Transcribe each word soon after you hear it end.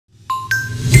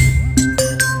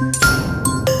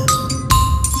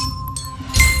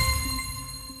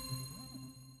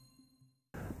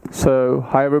So,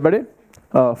 hi everybody.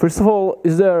 First of all,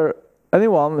 is there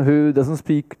anyone who doesn't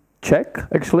speak Czech,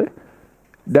 actually?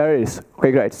 There is.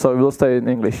 Okay, great. So we'll stay in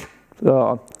English.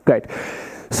 Great.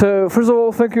 So, first of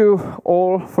all, thank you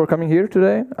all for coming here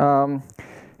today.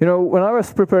 You know, when I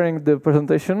was preparing the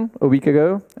presentation a week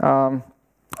ago,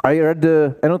 I read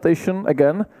the annotation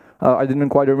again. I didn't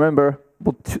quite remember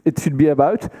what it should be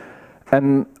about.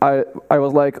 And I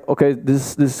was like, okay,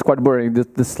 this is quite boring.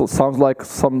 This sounds like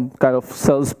some kind of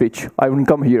sales pitch. I wouldn't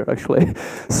come here, actually.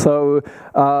 So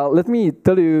let me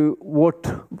tell you what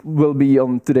will be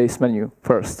on today's menu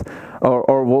first,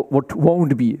 or what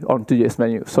won't be on today's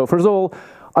menu. So first of all,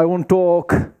 I want to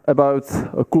talk about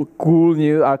cool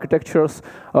new architectures,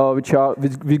 which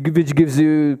gives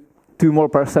you 2% more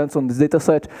on this data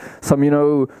set. Some, you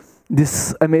know,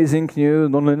 this amazing new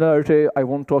nonlinearity. I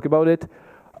won't talk about it.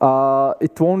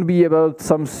 It won't be about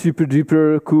some super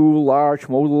duper cool large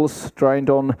models trained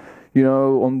on, you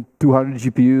know, on 200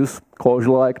 GPUs,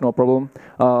 Clojure-like, no problem.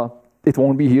 It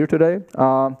won't be here today.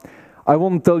 I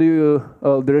won't tell you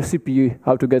the recipe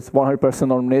how to get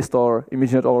 100% on NIST or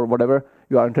ImageNet or whatever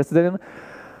you are interested in.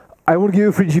 I won't give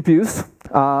you free GPUs,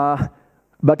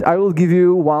 but I will give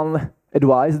you one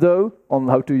advice though on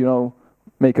how to, you know,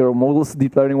 make your models,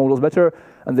 deep learning models better.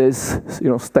 And there's, you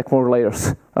know, stack more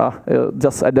layers.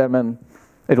 Just add them, and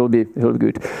it will be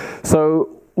good. So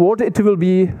what it will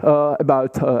be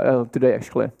about today,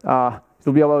 actually, it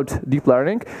will be about deep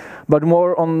learning, but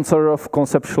more on sort of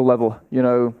conceptual level. You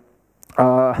know,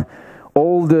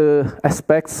 all the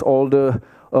aspects, all the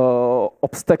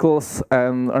obstacles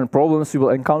and problems you will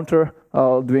encounter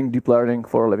doing deep learning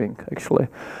for a living. Actually,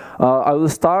 I will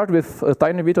start with a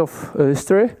tiny bit of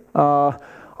history.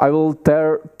 I will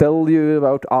tell you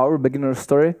about our beginner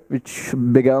story, which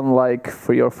began like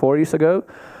 3 or 4 years ago.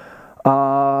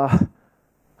 I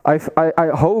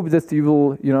hope that you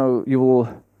will, you know, we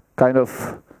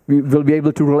will be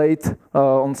able to relate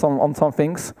on some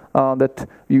things that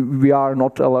we are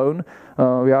not alone.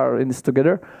 We are in this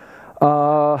together.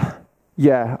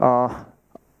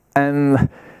 And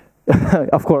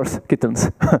of course,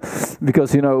 kittens,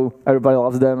 because, you know, everybody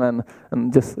loves them,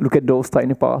 and just look at those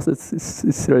tiny paws.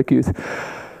 It's really cute.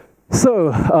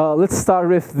 So let's start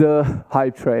with the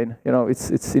hype train. You know,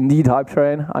 it's indeed hype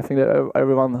train. I think that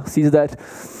everyone sees that.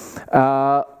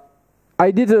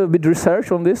 I did a bit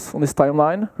research on this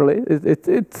timeline. Really,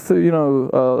 it you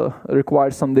know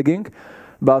required some digging,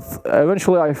 but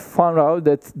eventually I found out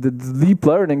that the deep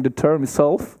learning, the term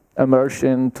itself, emerged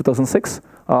in 2006.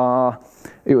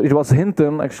 It was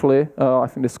Hinton, actually. I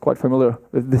think it's quite familiar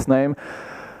with this name.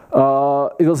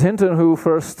 It was Hinton who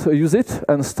first used it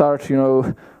and started, you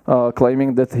know,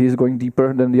 claiming that he's going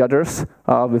deeper than the others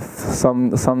with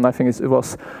some. I think it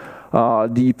was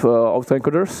deep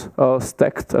autoencoders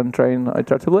stacked and trained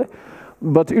iteratively.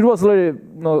 But it was really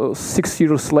 6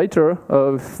 years later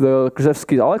with the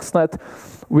Krzyzewski's AlexNet,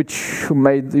 which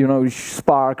made, you know, which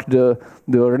sparked the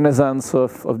renaissance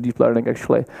of deep learning,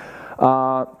 actually.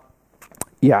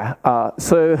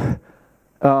 So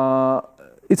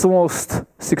it's almost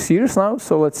 6 years now.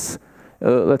 So let's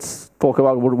talk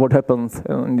about what happened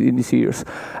in these years.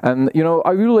 And, you know,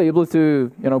 I will be able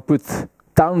to, you know, put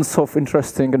tons of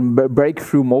interesting and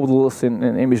breakthrough models in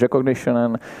image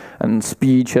recognition and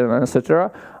speech and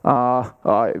etc.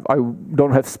 I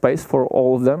don't have space for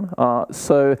all of them.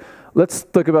 So let's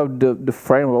talk about the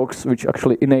frameworks which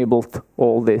actually enabled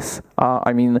all this.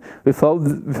 I mean,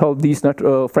 without these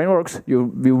frameworks,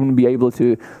 we wouldn't be able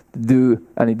to do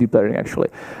any deep learning, actually.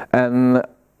 And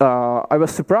I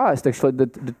was surprised, actually,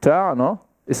 that the Theano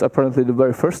is apparently the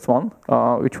very first one,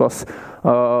 which was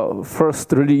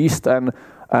first released and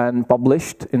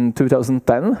published in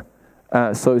 2010.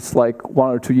 So it's like 1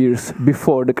 or 2 years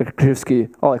before the Krzyzewski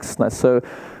AlexNet. So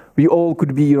we all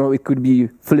could be, you know, it could be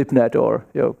FlipNet or,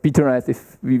 you know, PeterNet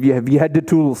if we had the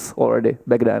tools already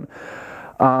back then.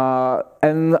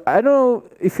 And I don't know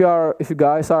if you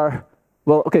guys are,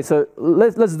 well, okay. So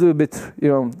let's do a bit, you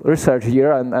know, research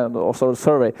here and also a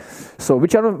survey. So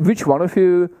which one of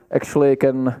you actually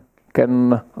can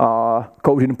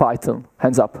code in Python?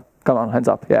 Hands up. Come on, hands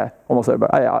up. Yeah, almost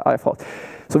everybody. I thought.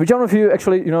 So which one of you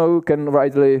actually, you know, can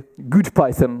write really good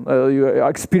Python? You are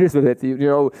experienced with it. You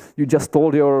know, you just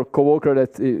told your coworker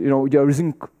that, you know, you're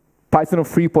using Python of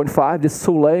 3.5. That's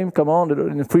so lame. Come on,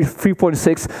 in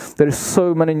 3.6, there is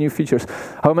so many new features.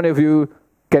 How many of you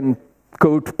can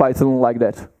code Python like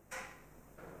that?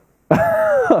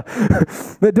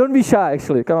 But don't be shy,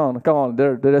 actually. Come on.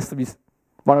 There has to be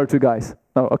 1 or 2 guys.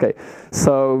 No, okay.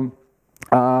 So,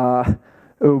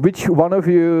 which one of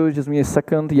you? Just give me a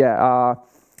second. Yeah.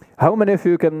 How many of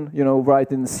you can, you know,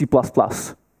 write in C++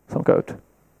 some code?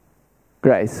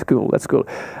 Great, cool, that's cool.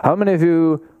 How many of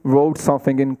you wrote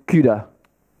something in CUDA?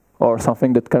 Or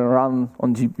something that can run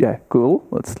on GPU? Yeah, cool,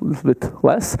 that's a little bit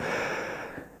less.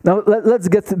 Now, let's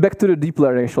get back to the deep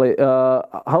learning, actually.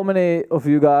 How many of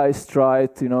you guys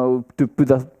tried, to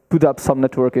put up some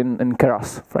network in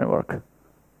Keras framework?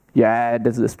 Yeah,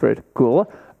 that's the spirit, cool.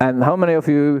 And how many of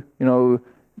you,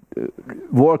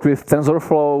 work with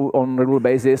TensorFlow on a regular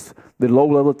basis, the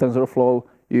low-level TensorFlow,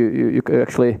 you can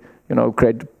actually,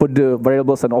 put the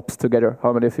variables and ops together.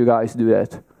 How many of you guys do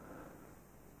that?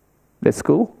 That's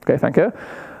cool, okay, thank you.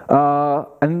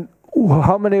 And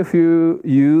how many of you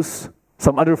use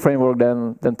some other framework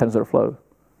than TensorFlow?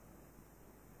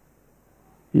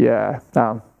 Yeah,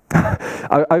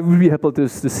 I would be happy to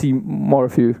see more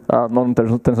of you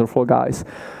non-TensorFlow guys.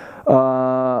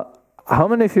 How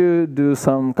many of you do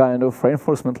some kind of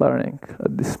reinforcement learning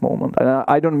at this moment? And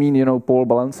I don't mean, pole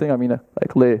balancing. I mean,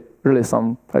 like really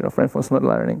some kind of reinforcement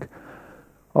learning.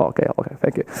 Okay,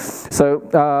 thank you. So,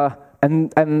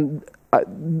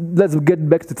 let's get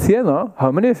back to Tiana.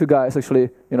 How many of you guys actually,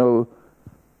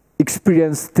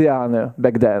 experienced Tiana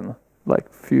back then, like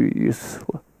a few years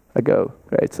ago,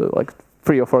 right? So like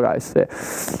 3 or 4 guys, yeah.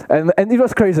 And it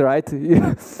was crazy, right?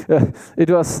 It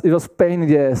was pain in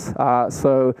the ass.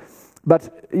 But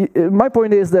my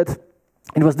point is that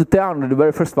it was the Tiana, the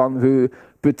very first one, who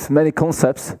put many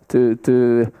concepts to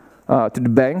the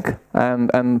bank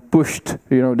and pushed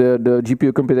the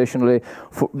GPU computationally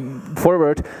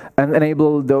forward and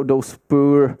enabled those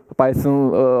poor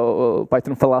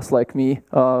Python fellas like me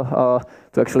to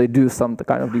actually do some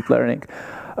kind of deep learning.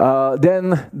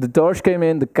 Then the Torch came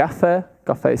in, the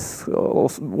cafes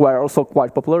were also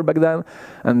quite popular back then,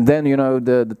 and then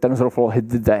the TensorFlow hit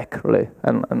the deck really,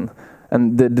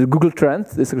 and the Google trend,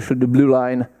 this actually the blue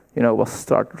line, was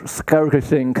start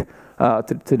skyrocketing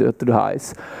to the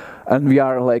highs. And we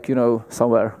are like,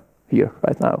 somewhere here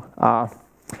right now.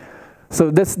 So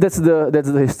that's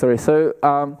the history. So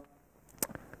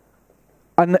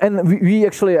and we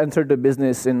actually entered the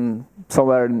business in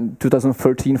somewhere in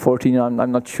 2013, 14.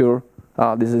 I'm not sure.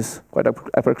 This is quite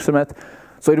approximate.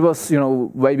 So it was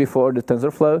way before the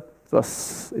TensorFlow.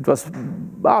 It was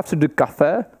after the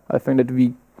cafe. I think that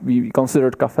we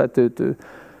considered cafe to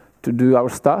do our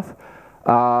stuff.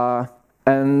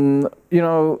 And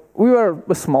we were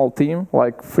a small team,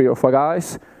 like 3 or 4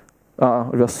 guys.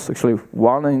 It was actually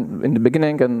 1 in the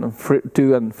beginning, and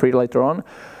 2 and 3 later on.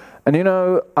 And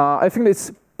I think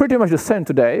it's pretty much the same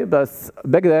today. But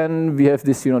back then we have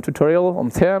this tutorial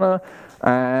on Tiana,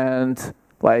 and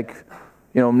like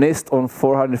NIST on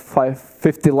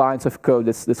 450 lines of code.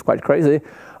 That's quite crazy.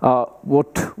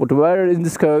 What were in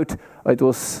this code? It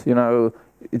was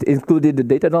it included the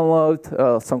data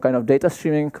download, some kind of data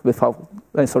streaming without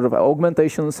any sort of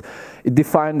augmentations. It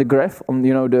defined the graph on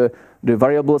the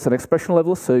variables and expression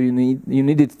levels. So you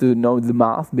needed to know the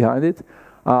math behind it.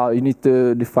 You need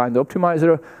to define the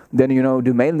optimizer. Then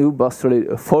the main loop was really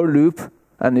a for loop,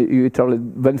 and you literally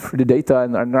went through the data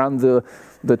and ran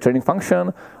the training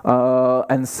function.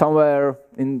 And somewhere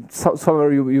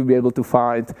you'll be able to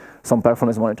find some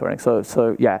performance monitoring.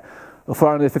 So yeah,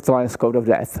 450 lines code of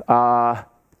that.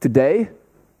 Today,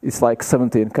 it's like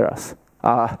 17 Keras.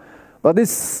 But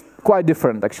it's quite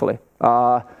different, actually.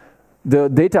 The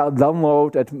data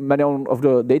download at many of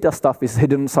the data stuff is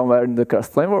hidden somewhere in the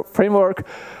Keras framework.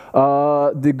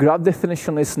 The graph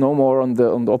definition is no more on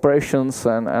the operations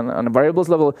and the variables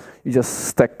level. You just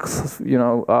stack,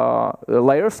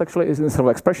 layers actually instead of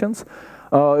expressions.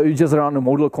 You just run a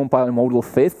model compile and model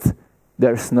fit.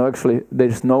 There's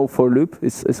no for loop.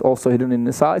 It's also hidden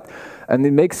inside, and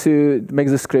it makes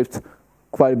the script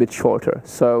quite a bit shorter.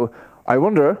 So I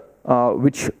wonder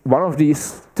which one of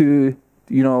these 2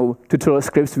 tutorial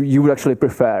scripts you would actually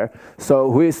prefer. So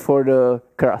who is for the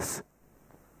Keras?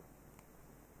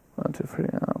 1, 2, 3.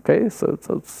 Okay, so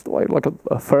it's like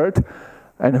a third.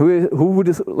 And who would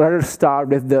rather start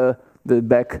with the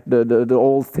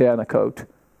old Tiana code?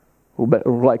 Who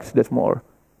liked that more?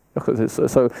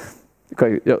 So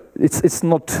okay, it's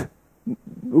not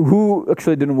who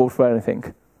actually didn't vote for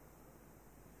anything.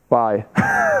 Why?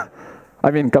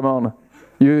 I mean, come on,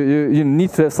 you need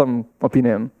to have some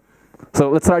opinion. So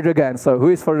let's try it again. So who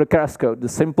is for the Keras code? The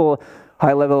simple,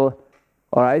 high level.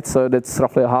 All right, so that's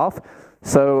roughly a half.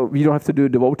 So we don't have to do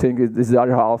the voting. It's the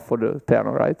other half for the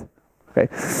Tiana, right? Okay.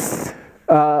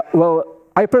 Well,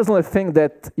 I personally think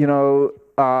that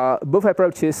both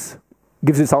approaches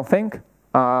gives you something.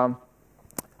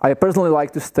 I personally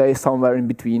like to stay somewhere in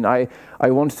between. I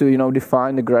want to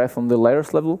define the graph on the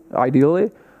layers level,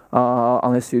 ideally,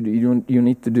 unless you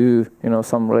need to do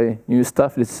some really new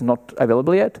stuff that's not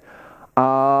available yet.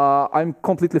 I'm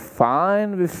completely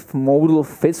fine with model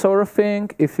fit sort of thing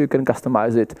if you can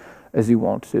customize it as you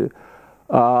want to.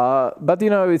 But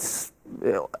it's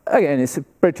again, it's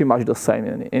pretty much the same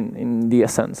in the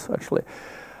essence actually.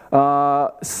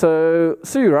 So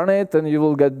you run it and you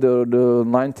will get the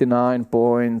 99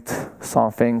 point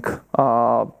something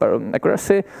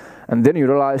accuracy, and then you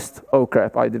realized, oh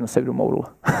crap, I didn't save the model.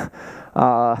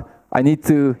 I need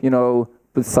to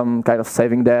put some kind of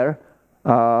saving there.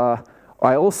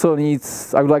 I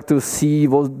would like to see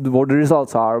what the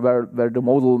results are, where the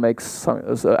model makes some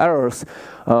errors.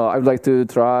 I would like to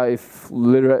try if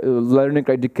learning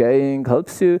rate decaying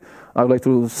helps you. I would like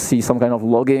to see some kind of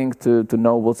logging to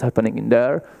know what's happening in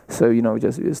there. So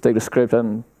just take the script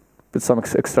and put some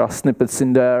extra snippets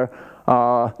in there.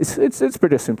 It's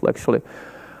pretty simple actually.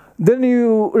 Then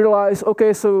you realize,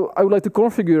 okay, so I would like to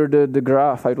configure the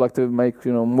graph. I'd like to make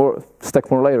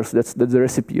stack more layers. That's the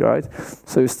recipe, right?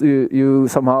 So you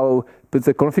somehow put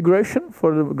the configuration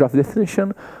for the graph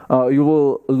definition. You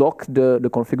will lock the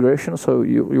configuration, so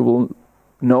you will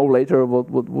know later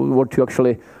what you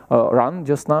actually run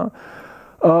just now.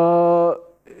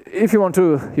 If you want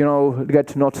to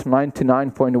get not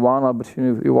 99.1, but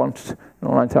you want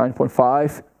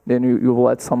 99.5. Then you will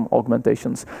add some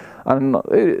augmentations, and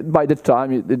by that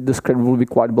time the script will be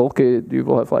quite bulky. You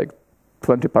will have like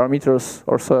 20 parameters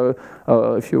or so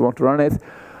if you want to run it,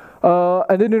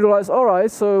 and then you realize, all right,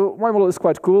 so my model is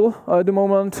quite cool at the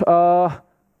moment. I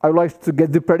would like to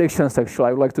get the predictions actually.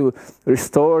 I would like to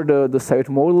restore the saved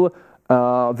model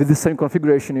with the same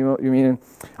configuration.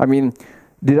 I mean,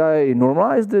 did I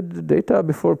normalize the data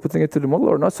before putting it to the model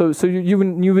or not? So you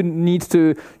would need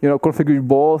to configure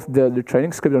both the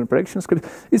training script and the prediction script.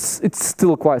 It's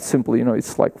still quite simple.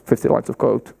 It's like 50 lines of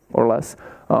code or less,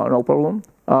 no problem.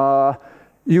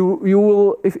 You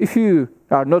will if you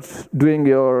are not doing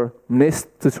your NIST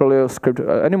tutorial script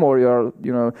anymore. You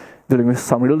are dealing with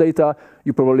some real data.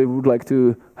 You probably would like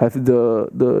to have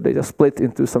the data split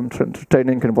into some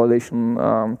training and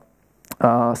validation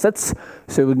sets,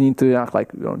 so you would need to act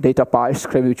like DataPy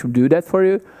script which would do that for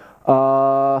you,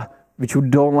 which would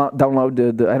download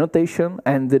the annotation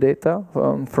and the data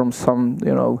from some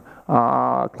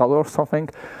cloud or something.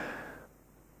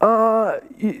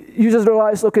 You just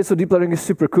realize, okay, so deep learning is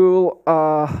super cool.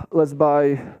 Let's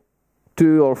buy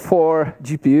 2 or 4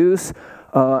 GPUs.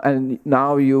 And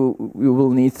now you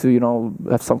will need to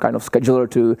have some kind of scheduler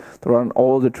to run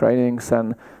all the trainings,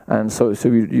 and so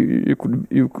you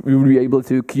will be able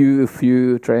to queue a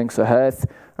few trainings ahead,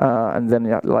 and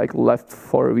then like left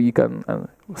for a week and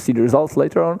see the results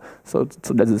later on. So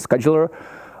that's the scheduler.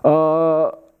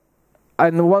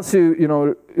 And once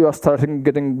you are starting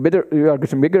getting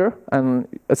bigger, and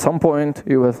at some point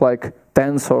you have like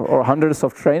tens or hundreds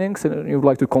of trainings, and you would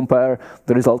like to compare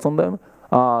the results on them.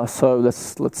 So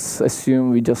let's assume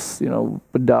we just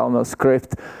put down a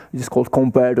script which is called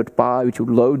compare.py, which would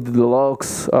load the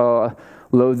logs,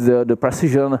 load the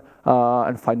precision,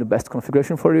 and find the best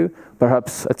configuration for you.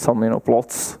 Perhaps at some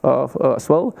plots as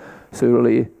well. So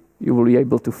you will be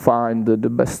able to find the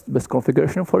best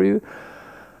configuration for you,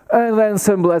 and then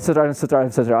assemble, etc., etc.,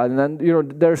 etc. And then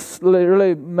there's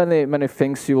really many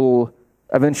things you will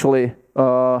eventually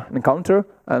encounter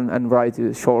and write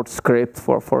a short script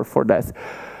for that.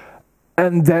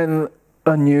 And then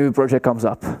a new project comes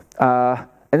up.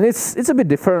 And it's a bit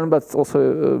different, but also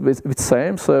a bit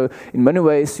same. So in many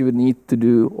ways you would need to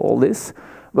do all this,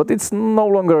 but it's no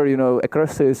longer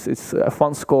accuracy. It's a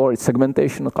F1 score, it's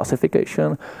segmentation,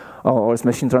 classification, or it's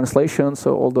machine translation.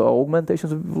 So all the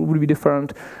augmentations will be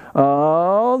different.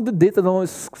 The data though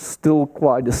is still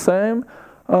quite the same.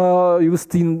 You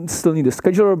still need a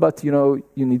scheduler, but you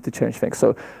need to change things.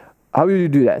 So how do you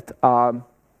do that?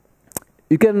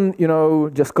 You can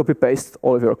just copy paste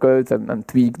all of your code and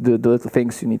tweak the little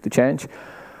things you need to change.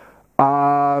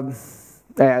 That's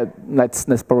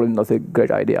probably not a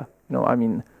great idea.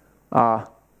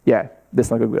 Yeah,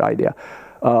 that's not a good idea.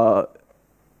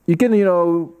 You can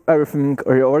everything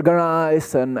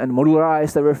reorganize and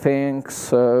modularize everything.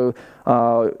 So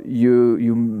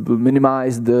you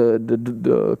minimize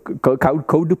the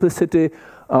code duplicity.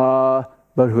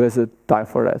 But who has the time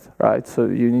for that, right? So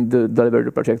you need to deliver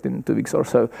the project in 2 weeks or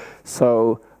so.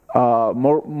 So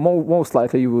most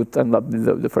likely you would end up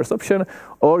with the first option,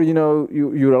 or you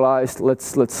realize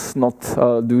let's not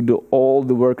do all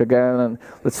the work again, and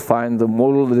let's find the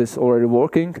model that is already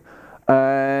working,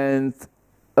 and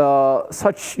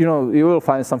you will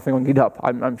find something on GitHub.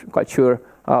 I'm quite sure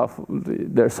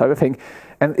there's everything,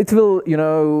 and it will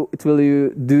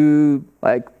do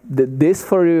like this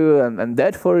for you and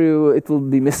that for you. It will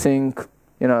be missing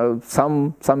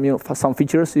some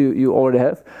features you already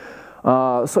have,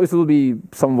 So it will be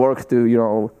some work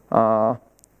to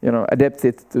adapt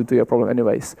it to your problem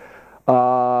anyways.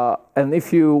 And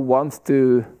if you want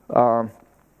to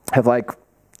have like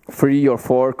 3 or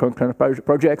 4 concurrent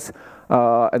projects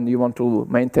and you want to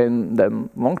maintain them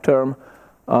long term,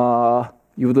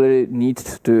 you would really need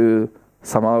to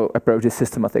somehow approach it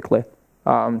systematically.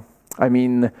 I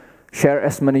mean, share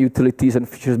as many utilities and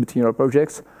features between your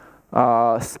projects.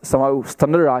 Somehow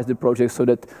standardize the project so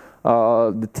that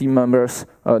the team members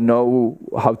know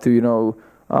how to,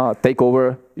 take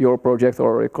over your project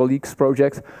or a colleague's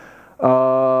project,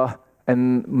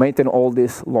 and maintain all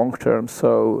this long term.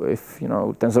 So if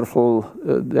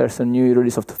TensorFlow, there's a new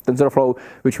release of TensorFlow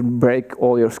which will break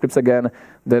all your scripts again,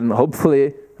 then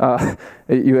hopefully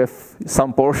you have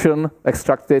some portion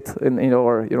extracted in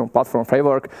your platform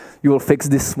framework. You will fix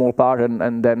this small part,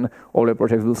 and then all your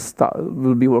projects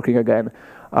will be working again.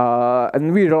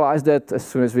 And we realized that as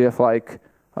soon as we have like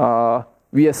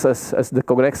we as the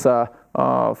CogneXa,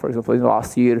 for example, in the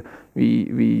last year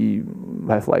we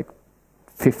have like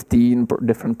 15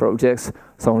 different projects.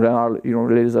 Some of them are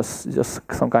really just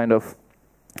some kind of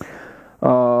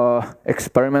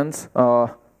experiments,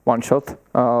 one shot.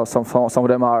 Some of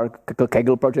them are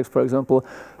Kaggle projects, for example.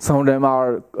 Some of them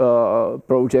are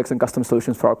projects and custom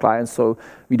solutions for our clients. So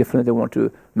we definitely want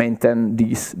to maintain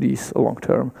these long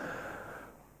term.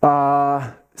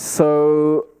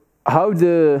 So how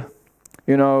the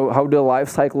life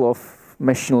cycle of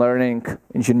machine learning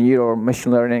engineer or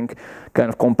machine learning kind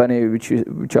of company which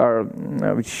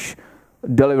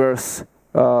delivers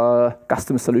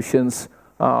custom solutions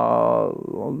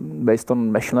based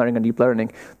on machine learning and deep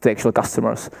learning to actual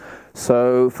customers.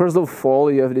 So first of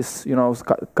all, you have this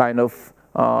kind of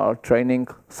training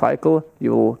cycle.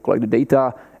 You will collect the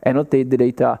data, annotate the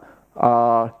data,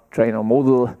 train a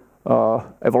model,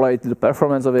 evaluate the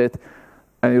performance of it,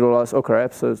 and you realize, oh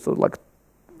crap, so like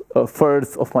a third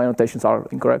of my annotations are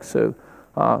incorrect, so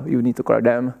you need to correct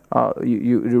them.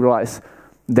 You realize,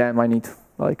 damn, I need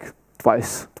like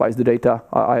twice the data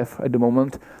I have at the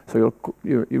moment. So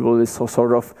you will be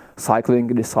sort of cycling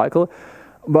this cycle.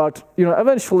 But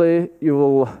eventually you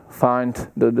will find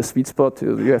the sweet spot.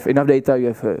 You have enough data, you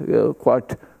have a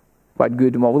quite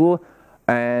good model,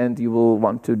 and you will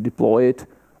want to deploy it.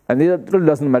 And it really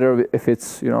doesn't matter if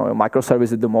it's a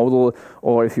microservice with the model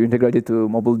or if you integrate it to a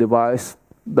mobile device.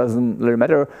 Doesn't really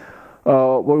matter.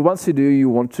 What once you do, you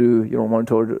want to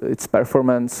monitor its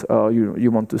performance.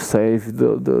 You want to save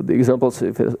the examples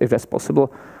if that's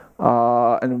possible,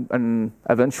 and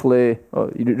eventually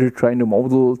you retrain the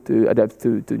model to adapt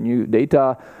to new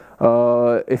data.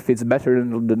 If it's better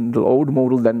than the old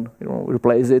model, then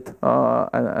replace it,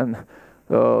 and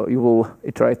you will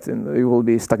iterate, and you will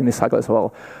be stuck in this cycle as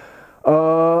well.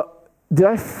 Did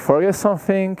I forget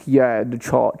something? Yeah, the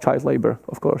child labor,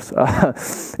 of course.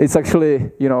 It's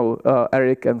actually,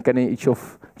 Eric and Kenny, each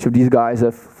of these guys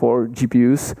have 4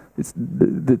 GPUs. This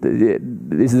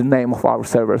is the name of our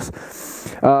servers.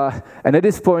 And at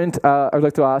this point, I would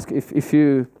like to ask if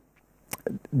you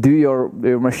do your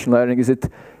machine learning, is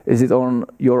it on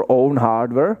your own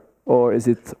hardware or is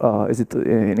it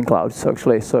in cloud? So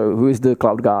actually, who is the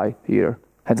cloud guy here?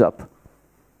 Hands up.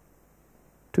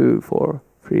 2, 4,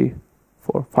 3.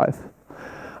 4, 5.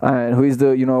 And who is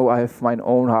the, I have my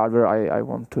own hardware, I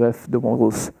want to have the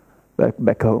models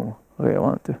back home. Okay, I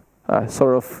want to,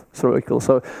 sort of equal.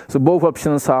 So both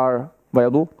options are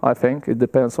viable, I think. It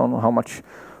depends on how much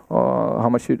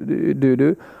you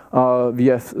do. We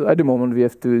have, at the moment, we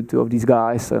have two of these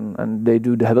guys, and they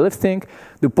do the heavy lifting.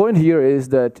 The point here is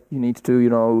that you need to,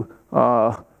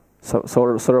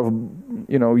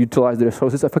 utilize the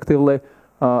resources effectively,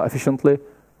 efficiently.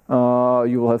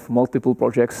 You will have multiple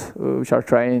projects which are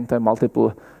trained and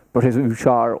multiple projects which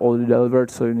are already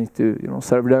delivered, so you need to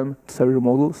serve them, serve the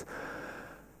models.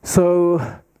 So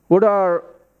what are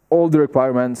all the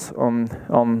requirements on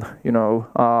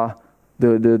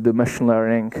the machine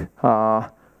learning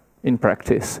in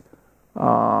practice?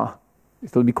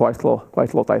 It will be quite a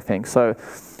lot, I think. So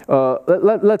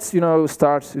let's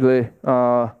start really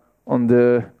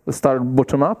let's start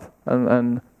bottom up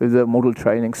and with the model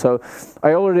training. So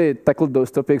I already tackled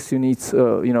those topics. You need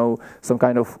some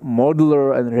kind of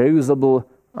modular and reusable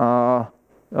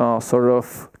sort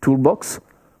of toolbox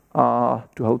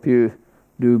to help you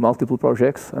do multiple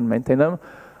projects and maintain them.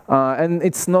 And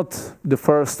it's not the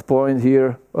first point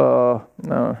here. It's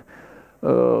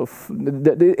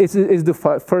the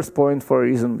first point for a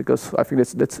reason, because I think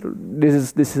this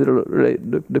is really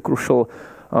the crucial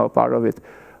part of it.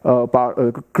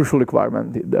 Crucial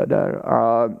requirement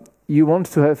there. You want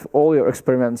to have all your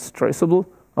experiments traceable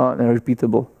and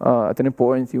repeatable. At any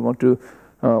point, you want to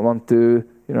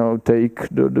take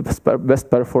the best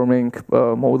performing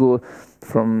model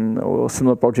from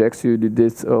similar projects you did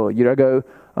this a year ago,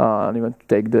 and you want to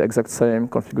take the exact same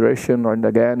configuration, run it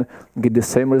again, get the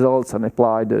same results, and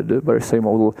apply the very same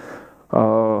model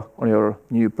on your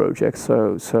new project.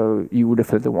 So you would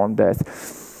definitely want that.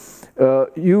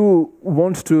 You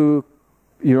want to,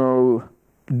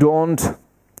 don't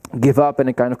give up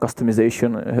any kind of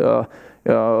customization.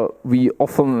 We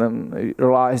often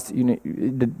realized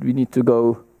that we need to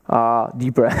go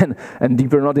deeper and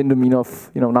deeper, not in the mean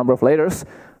of number of layers,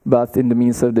 but in the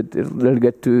means of that it'll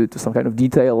get to some kind of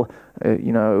detail.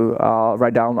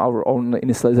 Write down our own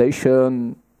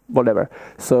initialization, whatever.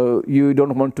 So you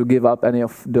don't want to give up any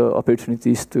of the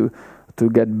opportunities to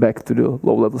get back to the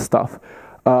low-level stuff.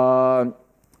 I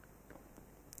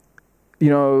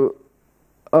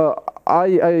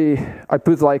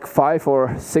put like 5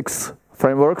 or 6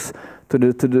 frameworks to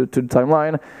the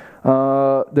timeline.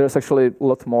 There's actually a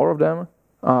lot more of them.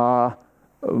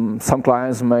 Some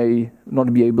clients may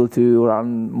not be able to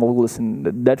run models in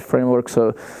that framework,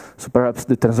 so perhaps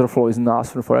the TensorFlow is not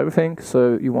for everything.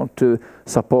 So you want to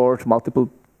support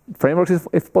multiple frameworks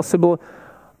if possible.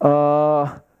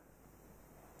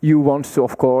 You want to,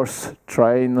 of course,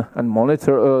 train and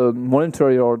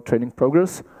monitor your training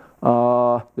progress,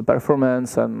 the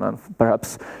performance, and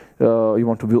perhaps you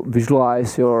want to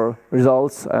visualize your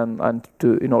results and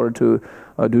in order to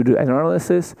do the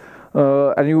analysis.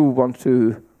 And you want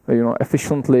to,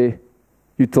 efficiently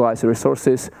utilize the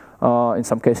resources. In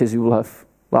some cases, you will have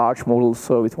large models,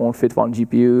 so it won't fit one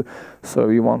GPU. So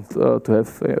you want to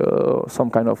have some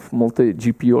kind of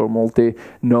multi-GPU or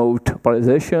multi-node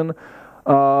parallelization.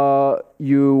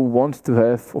 You want to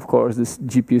have, of course, this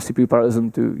GPU-CPU parallelism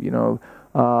to,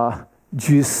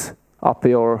 juice up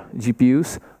your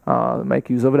GPUs, make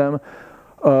use of them,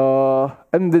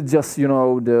 and just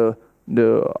the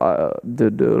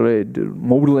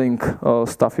modeling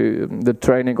stuff, the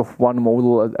training of one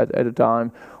model at a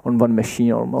time on one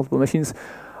machine or multiple machines.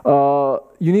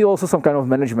 You need also some kind of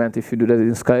management if you do that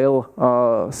in scale.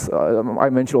 I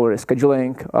mentioned already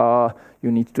scheduling.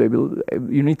 You need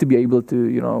to be able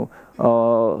to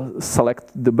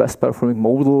select the best performing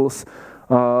models.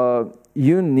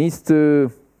 You need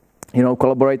to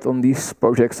collaborate on these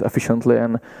projects efficiently,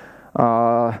 and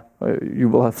you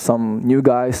will have some new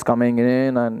guys coming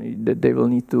in, and they will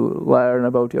need to learn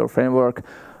about your framework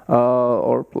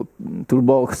or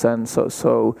toolbox, and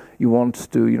so you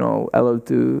want to allow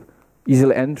to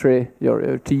easily enter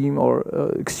your team or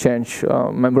exchange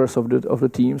members of the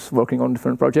teams working on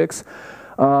different projects,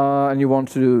 and you want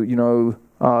to do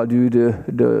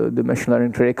the machine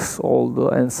learning tricks, all the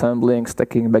ensembling,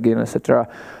 stacking, backend, etc.,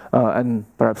 and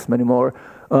perhaps many more.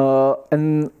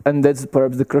 And that's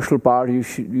perhaps the crucial part. You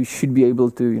should be able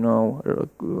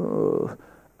to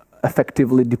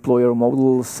effectively deploy your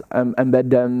models, embed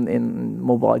them in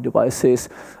mobile devices.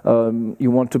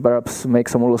 You want to perhaps make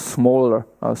some models smaller,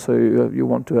 so you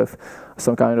want to have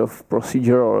some kind of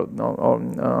procedure or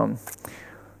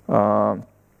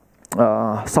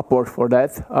support for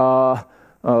that.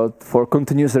 For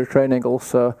continuous retraining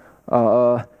also,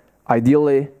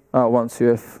 ideally, once you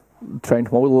have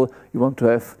trained model, you want to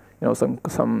have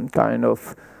some kind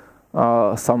of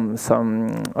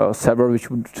server which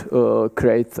would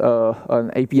create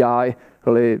an API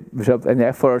really without any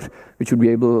effort, which would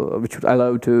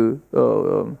allow to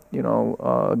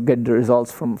get the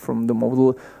results from the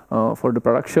model for the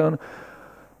production.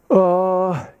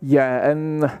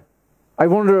 And I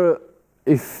wonder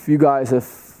if you guys have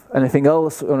anything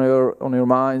else on your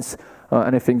minds,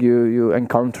 anything you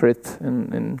encountered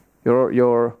in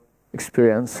your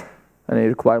experience, any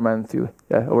requirement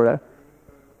over there.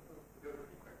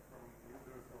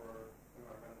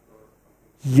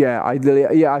 Yeah,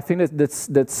 ideally, I think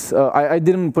that's. I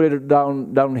didn't put it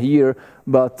down here,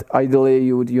 but ideally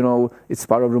you would, it's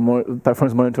part of the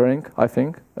performance monitoring, I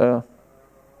think.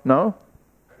 No?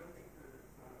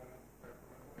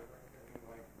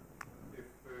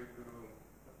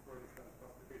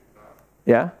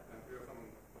 Yeah.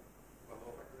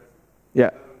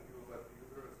 Yeah.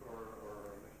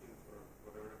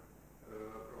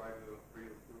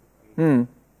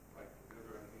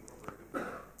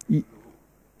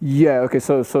 Yeah. Okay.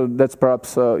 So that's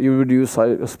perhaps you would use,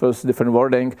 I suppose, different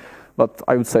wording, but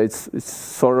I would say it's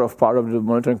sort of part of the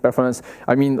monitoring performance.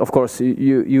 I mean, of course,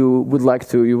 you would like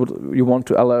to you want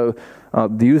to allow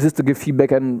the users to give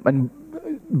feedback, and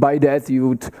by that you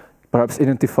would perhaps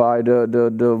identify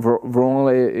the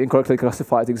wrongly, incorrectly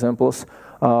classified examples,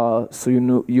 so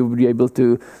you would be able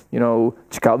to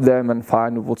check out them and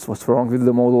find what's wrong with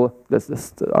the model.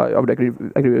 I would agree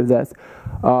with that.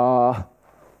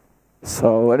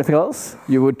 So anything else?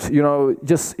 You would,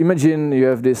 just imagine you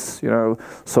have this,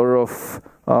 sort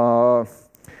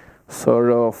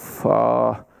of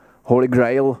holy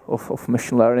grail of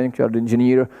machine learning. You are the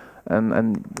engineer,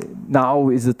 and now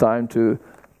is the time to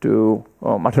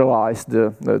materialize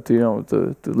to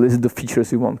list the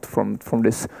features you want from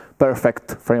this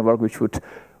perfect framework, which would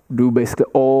do basically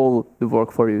all the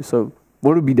work for you. So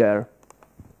what would be there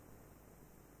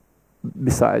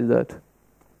besides that?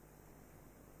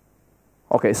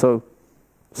 Okay, so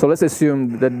let's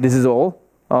assume that this is all,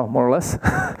 more or less.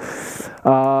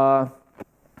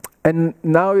 And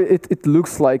now it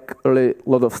looks like a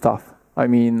lot of stuff. I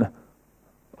mean,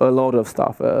 a lot of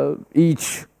stuff.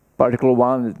 Each particular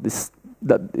one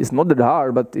that is not that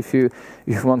hard, but if you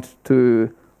want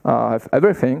to have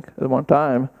everything at one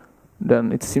time,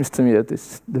 then it seems to me that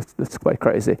that's quite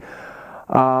crazy.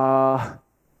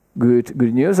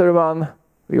 Good news, everyone.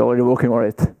 We're already working on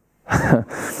it.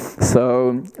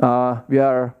 So we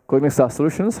are CogneXa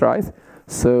solutions, right?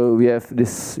 So we have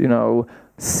this,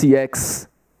 CX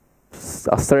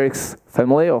asterisk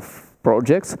family of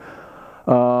projects,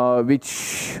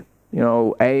 which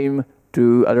aim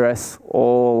to address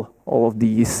all of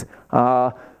these.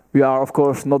 We are, of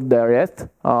course, not there yet.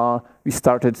 We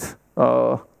started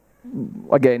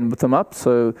again bottom up,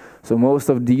 so most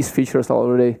of these features are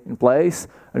already in place,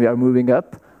 and we are moving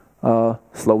up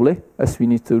slowly as we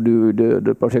need to do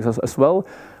the projects as well.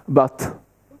 But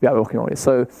we are working on it.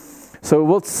 So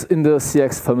what's in the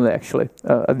CX family actually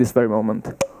at this very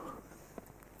moment?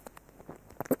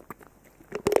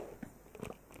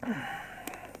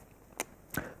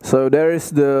 So there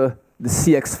is the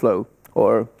CX flow,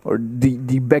 or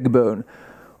the backbone,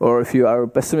 or if you are a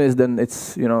pessimist, then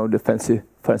it's the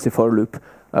fancy for loop.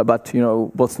 But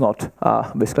what's not?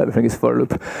 Basically, everything is for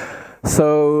loop.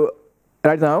 So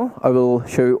right now, I will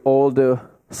show you all the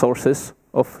sources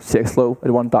of CX flow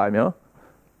at one time. Yeah,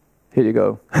 here you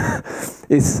go.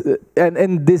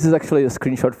 And this is actually a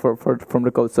screenshot from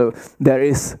the code. So there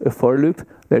is a for loop.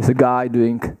 There's a guy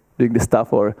doing the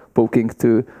stuff, or poking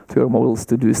to your models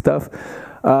to do stuff.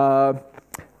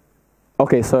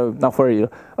 Okay, so now for real.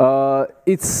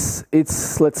 It's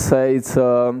let's say it's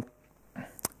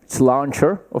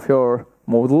launcher of your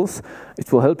models.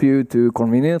 It will help you to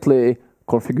conveniently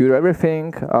configure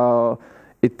everything.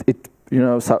 It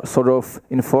sort of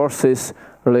enforces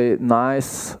really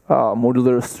nice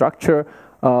modular structure,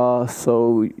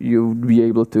 so you'll be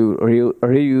able to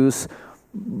reuse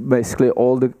basically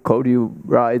all the code you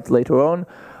write later on.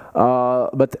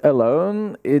 But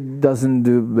alone, it doesn't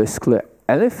do basically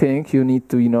anything. You need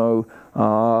to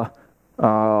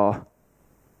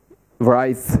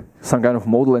write some kind of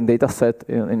model and data set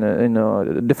in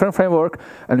a different framework,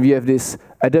 and we have this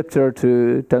adapter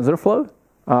to TensorFlow,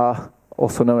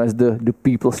 also known as the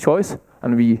people's choice,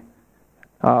 and we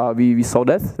saw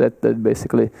that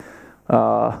basically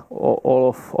all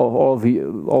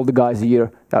the guys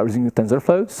here are using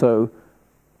TensorFlow, so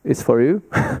it's for you.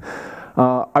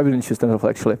 I wouldn't choose TensorFlow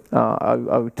actually.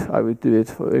 I would do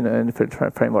it in a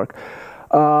different framework.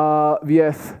 We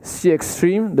have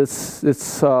CXStream.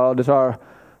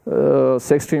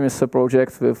 CXStream is a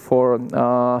project for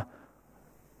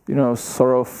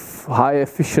sort of high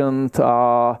efficient,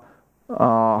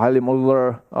 highly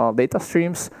modular data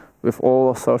streams with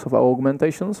all sorts of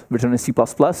augmentations written in C++,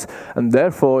 and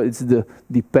therefore it's the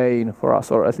pain for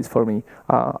us, or at least for me.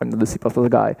 I'm not the C++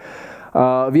 guy.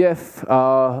 We have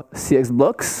CX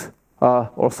blocks,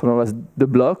 also known as the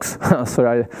blocks.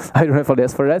 Sorry, I don't have a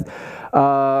DS for that.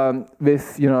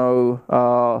 With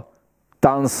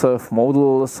tons of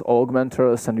models,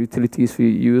 augmenters, and utilities we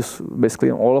use basically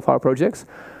in all of our projects.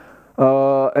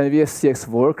 And we have CX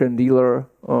worker and dealer,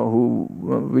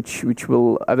 which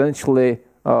will eventually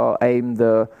aim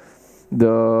the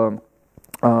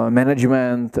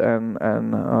management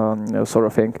and sort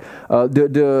of thing.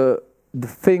 The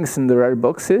things in the red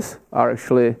boxes are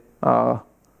actually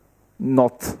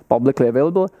not publicly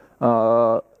available.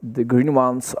 The green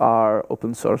ones are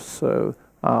open source, so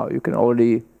you can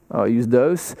already use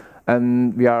those.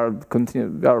 And we are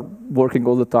working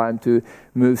all the time to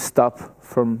move stuff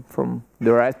from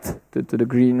the red to the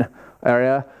green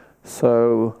area.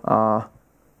 So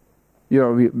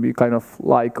we kind of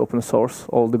like open source,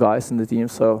 all the guys in the team.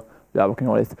 So we are working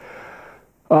on it.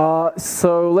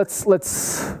 So let's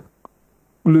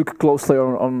look closely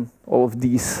on all of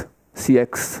these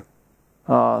CX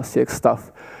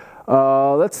stuff.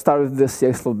 Let's start with the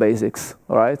CX flow basics.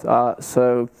 All right.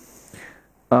 So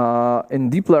in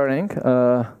deep learning,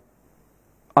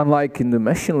 unlike in the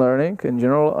machine learning in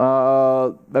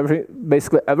general,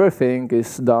 basically everything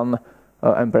is done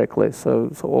empirically.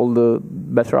 So all the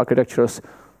better architectures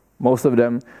most of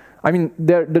them. I mean,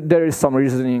 there is some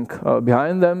reasoning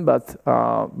behind them, but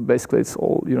basically it's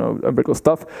all empirical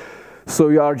stuff. So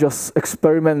you are just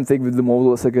experimenting with the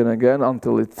models again and again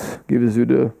until it gives you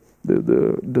the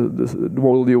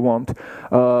model you want.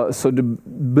 So the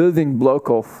building block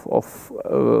of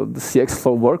the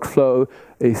CXflow workflow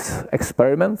is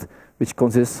experiment, which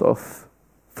consists of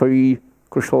 3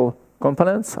 crucial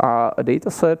components: a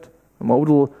dataset, a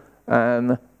model,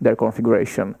 and their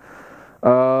configuration.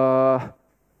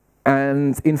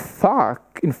 And in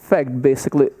fact,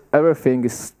 basically everything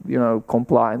is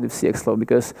compliant with CXflow,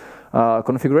 because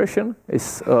configuration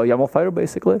is a YAML file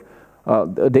basically.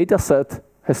 A dataset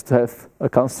has to have a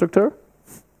constructor.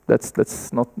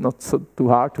 That's not so too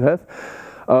hard to have.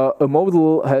 A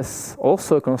model has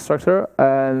also a constructor,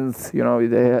 and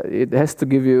it has to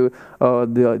give you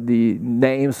the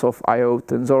names of I/O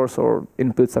tensors or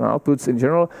inputs and outputs in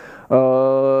general.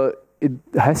 It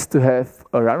has to have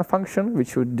a run function,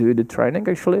 which would do the training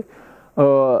actually,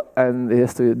 and it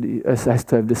has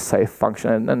to have the save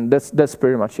function, and that's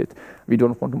pretty much it. We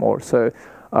don't want more. So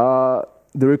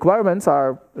the requirements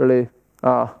are really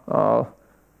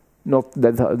not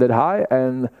that high,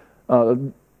 and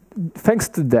thanks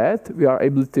to that, we are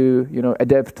able to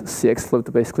adapt CXflow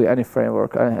to basically any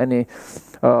framework,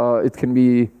 it can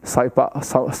be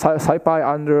SciPy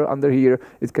under here,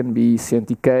 it can be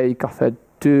CNTK,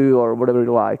 Caffe2, or whatever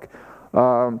you like.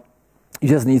 You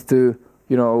just need to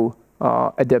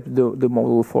adapt the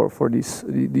model for these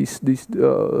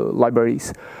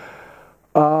libraries.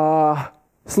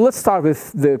 So let's start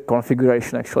with the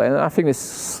configuration actually, and I think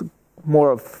it's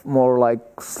more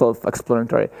like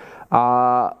self-explanatory.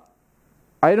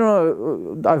 I don't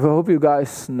know. I hope you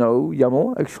guys know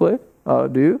YAML actually.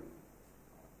 Do you?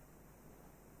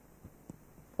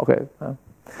 Okay.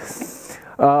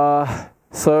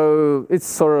 So it's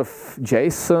sort of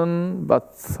JSON,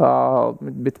 but a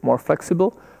bit more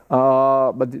flexible.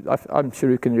 But I'm sure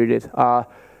you can read it.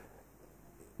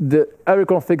 Every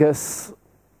config has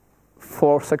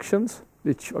 4 sections,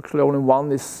 which actually only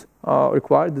one is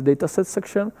required, the dataset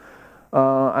section,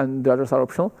 and the others are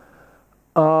optional.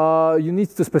 You need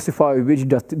to specify which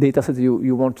dataset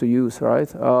you want to use,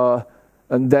 right?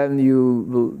 And then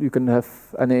you can have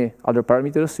any other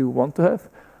parameters you want to have.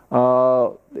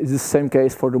 It's the same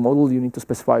case for the model. You need to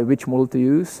specify which model to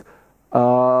use,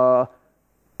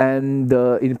 and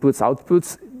the inputs,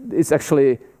 outputs. It's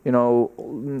actually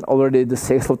already the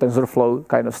CXflow TensorFlow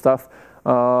kind of stuff.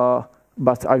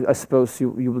 But I suppose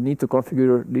you will need to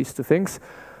configure these 2 things.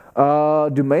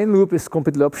 The main loop is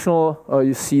completely optional.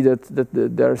 You see that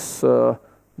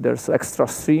there's extra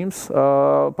streams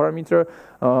parameter.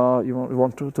 You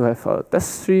want to have a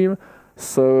test stream.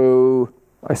 So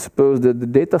I suppose that the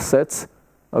data sets,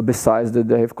 besides that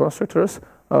they have constructors,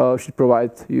 should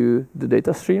provide you the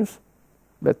data streams.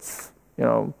 That's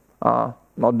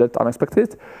not that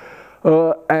unexpected.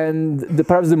 And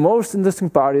perhaps the most interesting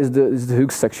part is the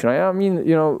hooks section. I mean,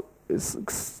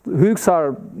 hooks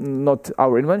are not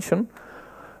our invention.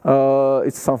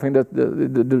 It's something that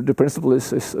the principle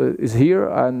is here,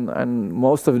 and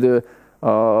most of the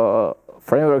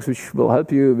frameworks which will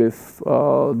help you with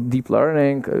deep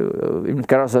learning, even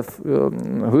Keras have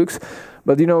hooks.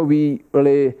 But we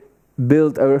really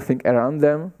build everything around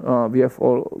them. We have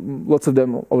lots of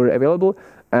them already available.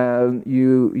 And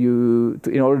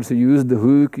in order to use the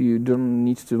hook, you don't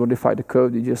need to modify the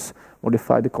code. You just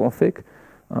modify the config,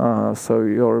 so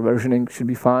your versioning should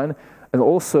be fine. And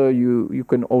also, you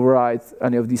can override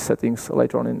any of these settings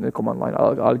later on in the command line.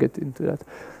 I'll get into that.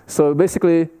 So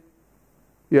basically,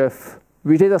 you have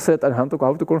which dataset and how to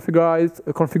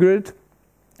configure it,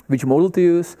 which model to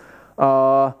use,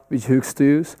 which hooks to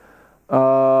use.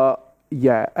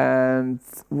 Yeah, and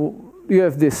you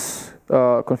have this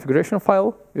configuration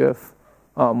file. You have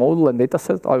model and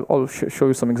dataset. I'll show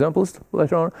you some examples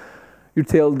later on. You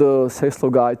tell the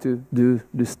CXflow guy to do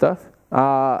this stuff,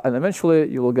 and eventually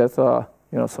you will get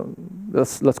some.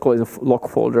 Let's call it a log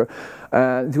folder,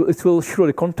 and it will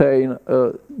surely contain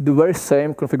the very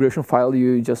same configuration file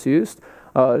you just used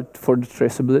for the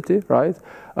traceability, right?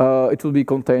 It will be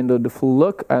contained the full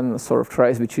log and sort of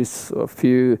trace, which is a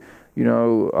few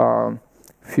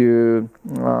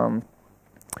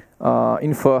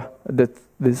info that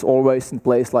is always in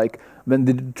place, like when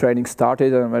did the training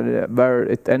started and where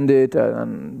it ended,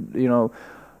 and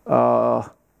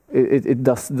it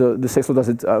does the CXflow does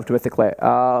it automatically.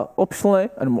 Optionally,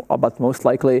 but most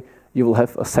likely, you will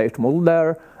have a saved model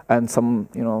there and some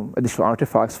additional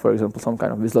artifacts, for example, some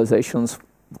kind of visualizations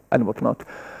and whatnot.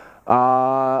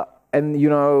 And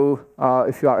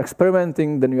if you are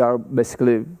experimenting, then you are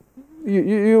basically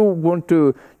you want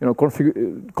to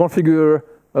configure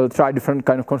try different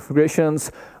kind of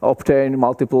configurations, obtain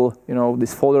multiple,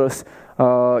 these folders.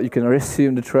 You can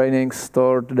resume the training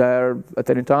stored there at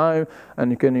any time,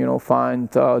 and you can, find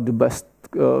the best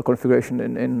configuration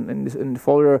in the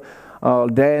folder.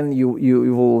 Then you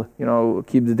will,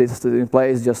 keep the data set in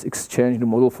place, just exchange the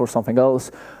model for something else.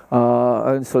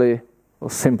 And it's really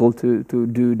simple to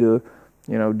do the,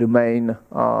 the main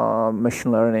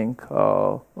machine learning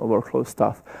workflow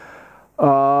stuff.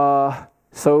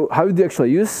 So how do you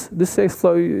actually use the CX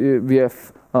flow? We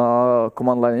have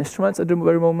command line instruments at the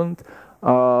very moment.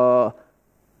 You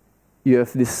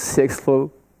have this CX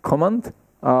flow command.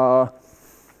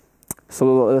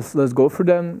 So let's go through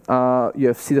them. You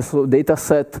have CX data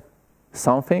set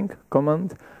something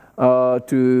command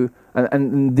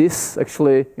and this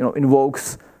actually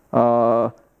invokes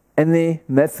any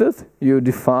method you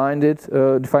defined it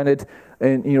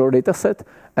in your data set.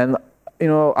 And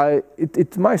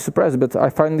it might surprise, but I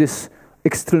find this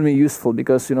extremely useful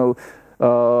because if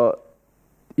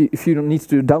you don't need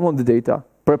to download the data,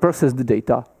 process the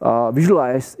data,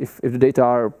 visualize if the data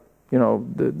are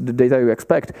the data you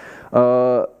expect.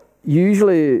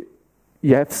 Usually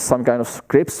you have some kind of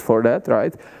scripts for that,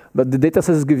 right? But the data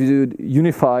sets give you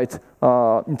unified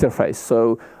interface.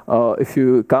 So if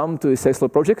you come to a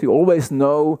CXflow project, you always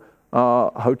know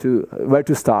where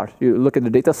to start. You look at the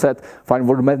data set, find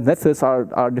what methods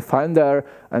are defined there,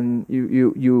 and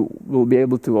you will be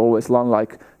able to always learn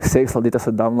like CXflow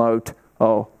dataset download,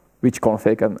 which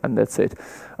config, and that's it.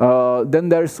 Then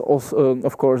there's also,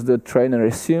 of course, the train and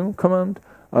resume command.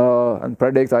 And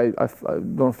predict, I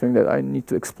don't think that I need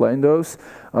to explain those.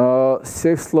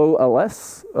 CXflow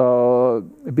ls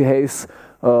behaves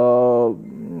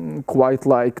quite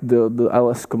like the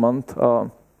ls command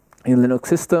in Linux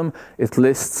system. It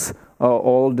lists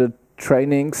all the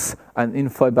trainings and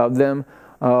info about them,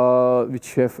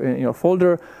 which you have in your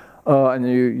folder. And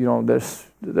there's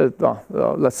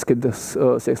let's skip this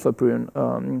CXflow prune.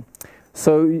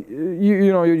 So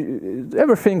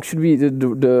everything should be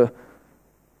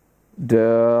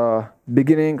the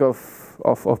beginning of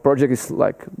project is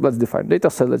like, let's define data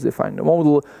set, let's define the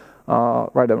model,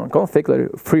 write down config, there are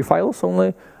 3 files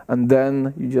only, and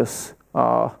then you just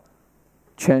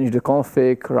change the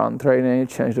config, run training,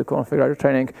 change the config, run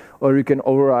training, or you can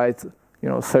override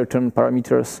certain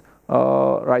parameters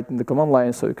right in the command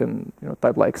line. So you can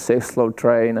type like CXflow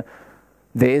train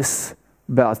this,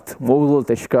 but model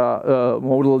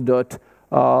dot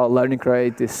learning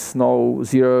rate is no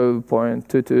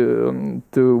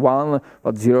 0.221,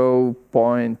 but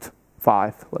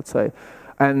 0.5, let's say.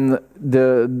 And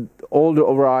all the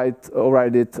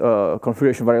overrided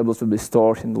configuration variables will be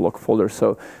stored in the log folder,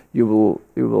 so you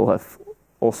will have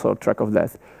also track of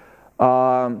that.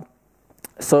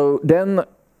 So then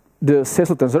the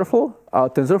CXflow TensorFlow.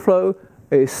 TensorFlow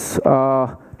is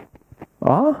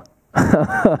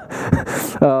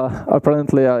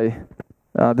apparently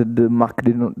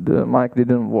the mic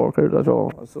didn't work at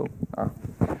all. So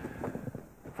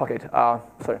fuck it.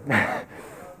 Sorry.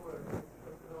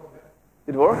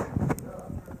 It worked?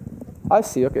 I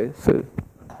see. Okay. So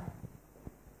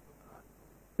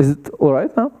is it all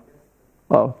right now?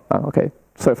 Oh, okay.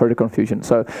 Sorry for the confusion.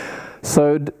 So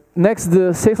next,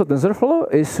 the CXflow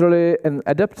TensorFlow is really an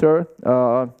adapter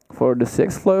for the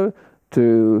CXflow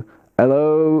to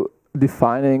allow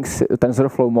defining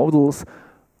TensorFlow models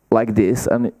like this,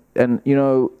 and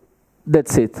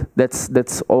that's it.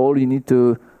 That's all you need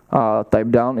to type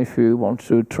down if you want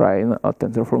to train a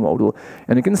TensorFlow model.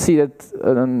 And you can see that,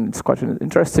 and it's quite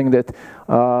interesting that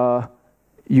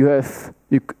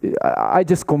I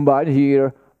just combined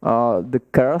here the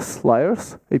Keras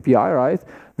layers API, right,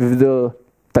 with the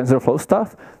TensorFlow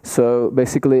stuff. So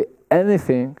basically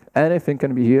anything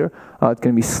can be here. It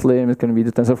can be Slim, it can be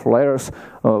the TensorFlow layers,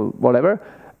 whatever,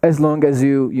 as long as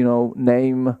you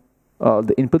name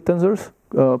the input tensors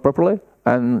properly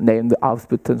and name the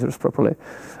output tensors properly.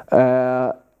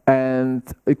 And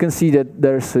you can see that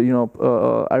there's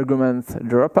argument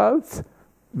dropout,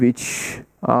 which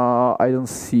I don't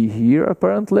see here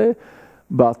apparently,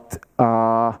 but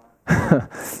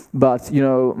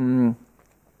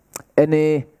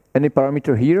any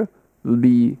parameter here will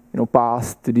be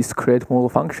passed to this create model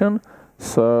function.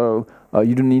 So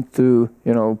you don't need to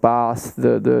pass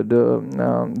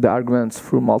the arguments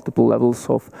through multiple levels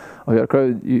of your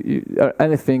code.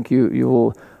 Anything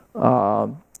you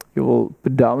will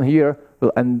put down here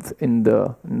will end in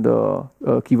the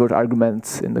keyword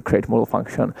arguments in the create model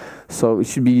function. So it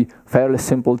should be fairly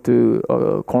simple to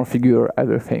configure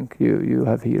everything you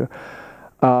have here.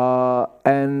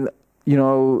 And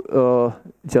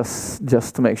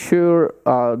just to make sure,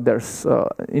 there's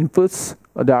inputs.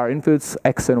 There are inputs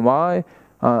X and Y.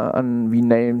 and we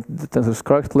named the tensors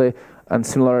correctly, and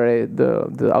similarly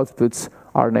the outputs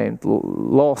are named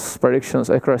loss, predictions,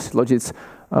 accuracy, logits.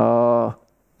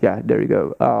 Yeah, there you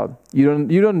go.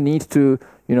 You don't need to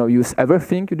use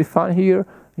everything you define here,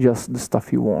 just the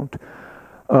stuff you want.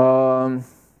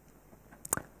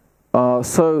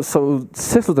 So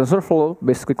successful TensorFlow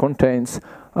basically contains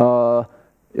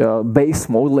base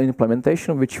model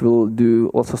implementation, which will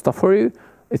do lots of stuff for you.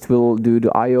 It will do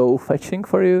the I/O fetching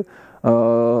for you.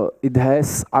 It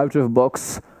has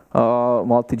out-of-box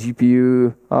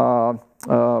multi-GPU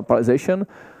parallelization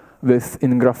with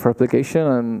in-graph replication,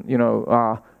 and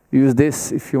use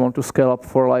this if you want to scale up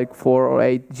for like 4 or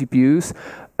 8 GPUs,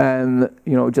 and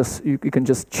you can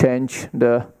just change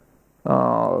the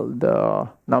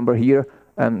number here,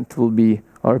 and it will be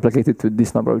replicated to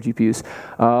this number of GPUs.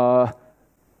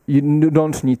 You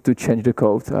don't need to change the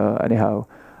code anyhow.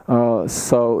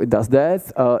 So it does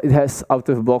that. It has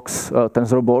out-of-box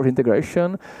TensorBoard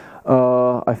integration.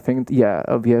 I think, yeah,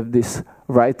 we have this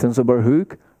write TensorBoard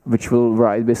hook, which will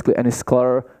write basically any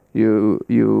scalar you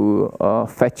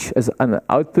fetch as an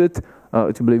output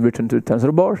to be written to the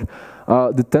TensorBoard.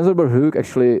 The TensorBoard hook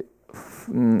actually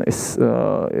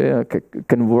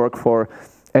can work for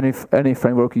any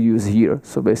framework you use here.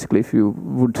 So basically, if you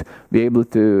would be able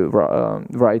to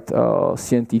write a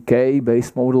CNTK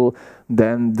base model,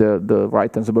 then the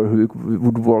write TensorBoard hook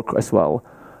would work as well.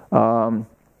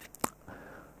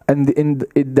 And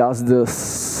it does the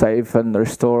save and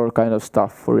restore kind of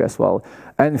stuff for you as well,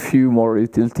 and a few more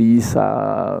utilities,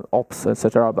 ops,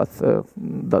 etc. But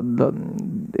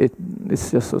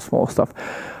it's just a small stuff.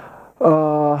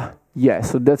 Yeah,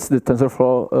 so that's the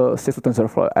TensorFlow, successful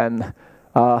TensorFlow, and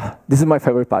this is my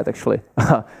favorite part actually,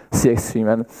 CXtreme.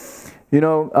 And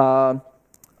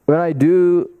when I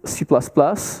do C++,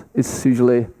 it's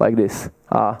usually like this.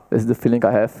 That's the feeling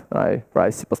I have when I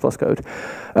write C++ code.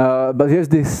 But here's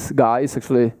this guy. He's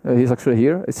actually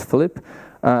here. It's Philip,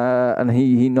 and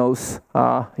he knows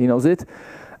it.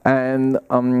 And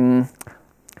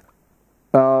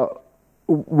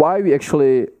why we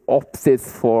actually opted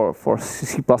for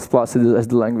C++ as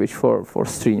the language for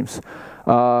streams?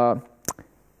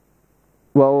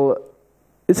 Well,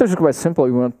 it's actually quite simple.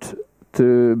 We want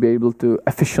to be able to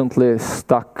efficiently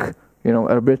stack,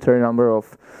 arbitrary number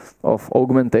of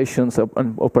augmentations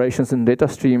and operations in data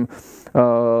stream,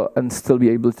 and still be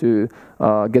able to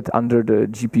get under the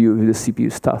GPU with the CPU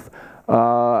stuff.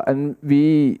 And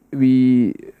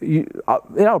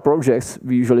in our projects,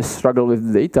 we usually struggle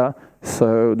with the data,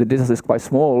 so the data is quite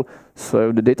small,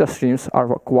 so the data streams are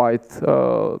quite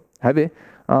heavy,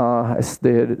 as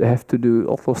they have to do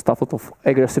also stuff, a lot of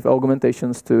aggressive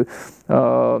augmentations to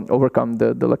overcome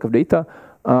the lack of data.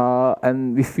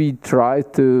 And if we try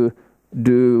to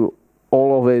do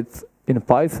all of it in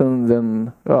Python,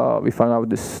 then we find out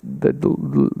that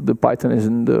the Python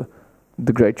isn't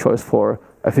the great choice for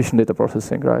efficient data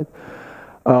processing, right?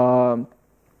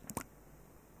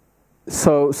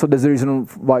 So that's the reason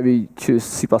why we choose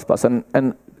C++.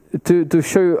 And to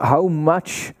show you how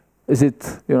much is it,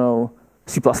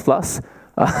 C++,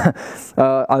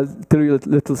 I'll tell you a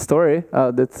little story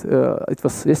that it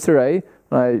was yesterday.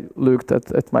 I looked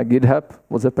at my GitHub,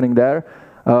 what's happening there,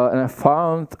 and I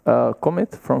found a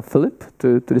commit from Philip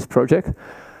to this project,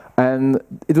 and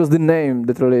it was the name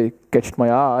that really catched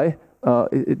my eye.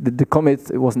 The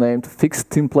commit was named fixed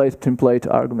template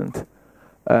argument,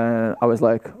 and I was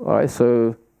like, all right,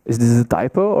 so is this a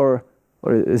typo or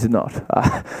is it not?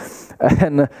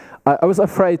 And I was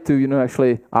afraid to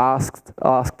actually ask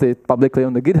it publicly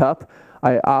on the GitHub.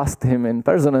 I asked him in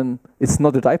person, and it's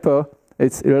not a typo.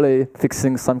 It's really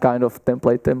fixing some kind of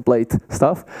template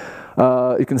stuff.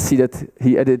 You can see that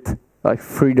he added like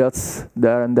 3 dots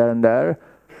there and there and there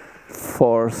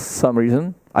for some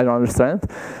reason. I don't understand,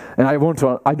 and I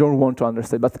don't want to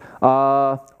understand. But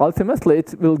ultimately,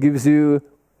 it will give you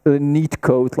a neat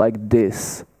code like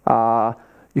this.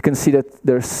 You can see that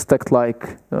there's stacked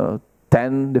like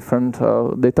 10 different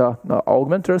data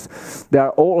augmenters. They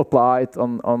are all applied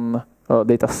on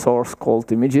data source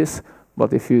called images.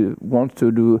 But if you want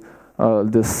to do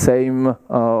the same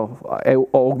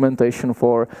augmentation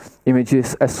for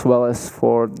images as well as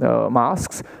for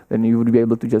masks, then you would be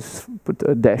able to just put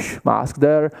a dash mask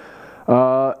there.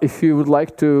 If you would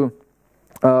like to,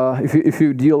 if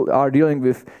you are dealing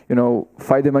with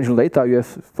 5-dimensional data, you have,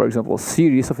 for example, a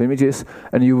series of images,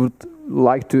 and you would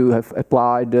like to have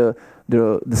applied the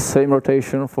same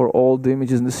rotation for all the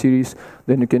images in the series,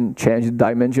 then you can change the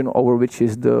dimension over which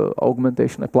is the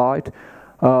augmentation applied.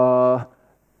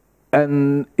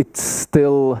 And it's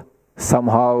still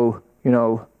somehow,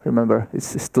 remember,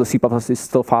 it's still C++, it's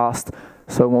still fast,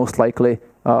 so most likely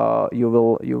you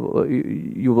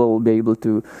will be able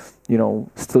to,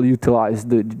 still utilize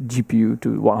the GPU to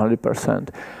 100%.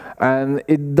 And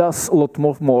it does a lot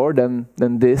more than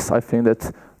this. I think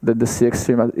that the CX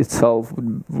stream itself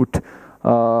would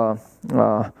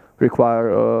require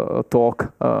a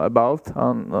talk about,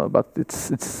 but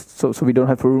it's so we don't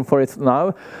have room for it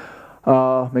now.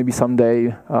 Maybe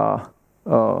someday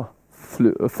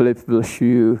Philip will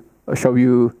show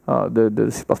you the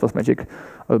C++ magic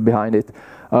behind it.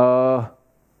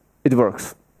 It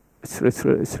works. It's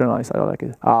really nice. I like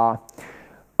it.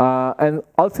 And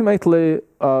ultimately,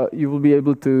 you will be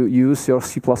able to use your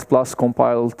C++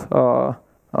 compiled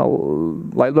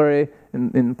library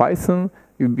in Python.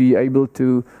 You'll be able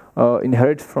to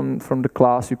inherit from the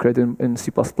class you created in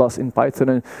C++ in Python,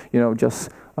 and just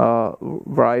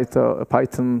write a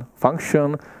Python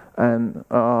function. And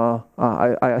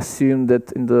I assume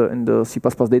that in the C++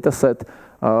 dataset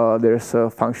there's a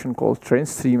function called train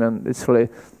stream, and it's really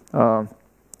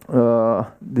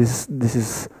this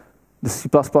is the C++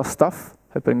 stuff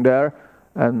happening there,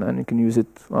 and you can use it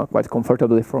quite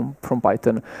comfortably from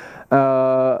Python.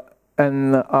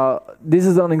 And this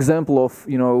is an example of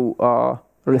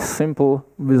really simple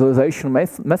visualization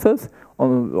method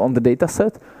on the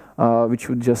dataset, which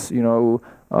would just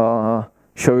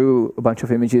show you a bunch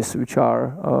of images which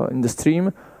are in the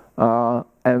stream,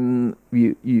 and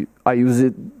I use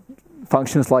it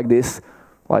functions like this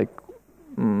like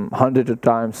hundreds of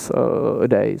times a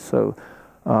day. So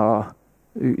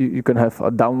you can have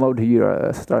a download here,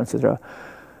 etc., etc.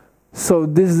 So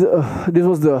this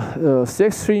was the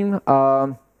CX stream.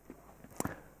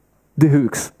 The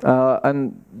hooks,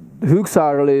 and hooks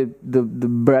are really the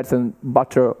bread and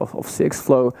butter of CX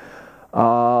flow.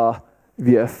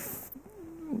 We have,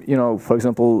 for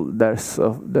example, there's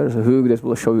a hook that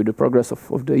will show you the progress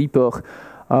of the epoch.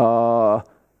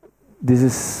 This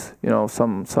is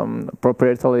some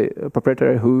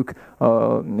proprietary hook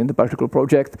in the particular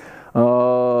project.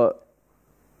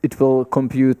 It will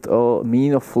compute a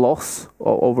mean of loss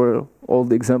over all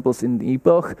the examples in the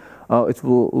epoch. It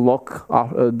will log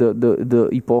the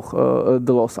epoch,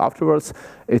 the loss afterwards.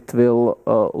 It will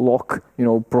log,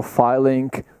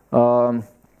 profiling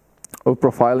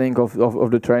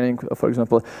of the training. For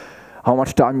example, how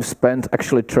much time you spent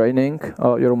actually training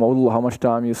your model, how much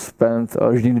time you spent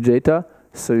reading the data.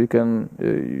 So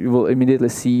you will immediately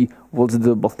see what's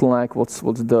the bottleneck, what's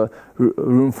the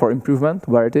room for improvement,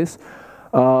 where it is.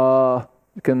 You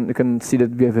can see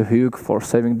that we have a hook for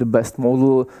saving the best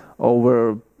model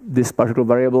over this particular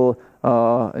variable,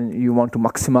 and you want to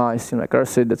maximize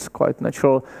accuracy. That's quite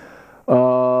natural.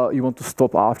 You want to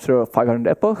stop after 500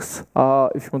 epochs.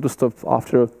 If you want to stop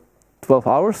after 12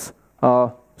 hours,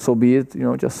 so be it.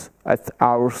 Just at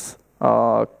hours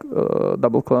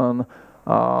double clone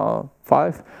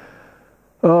 5.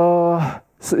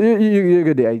 So you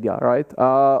get the idea, right?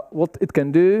 What it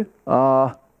can do.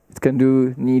 It can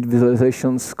do neat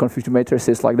visualizations, configuration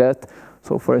matrices like that.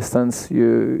 So, for instance,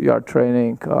 you are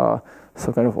training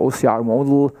some kind of OCR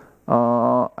model,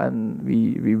 and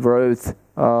we wrote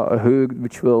a hook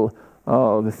which will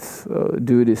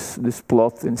do this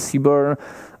plot in Seaborn,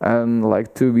 and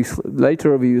like 2 weeks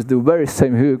later we use the very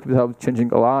same hook without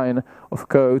changing a line of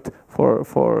code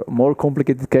for a more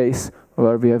complicated case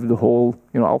where we have the whole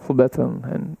alphabet,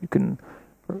 and you can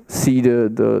see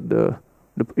the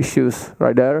issues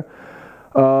right there.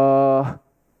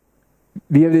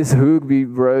 We have this hook we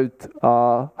wrote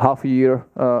half a year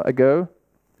ago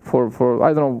for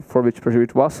I don't know for which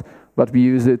project it was, but we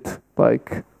use it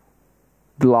like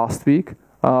the last week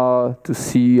to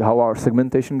see how our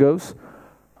segmentation goes.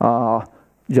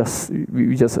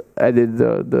 We just added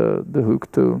the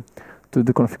hook to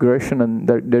the configuration, and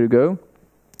there you go.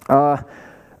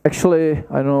 Actually,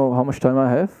 I don't know how much time I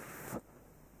have.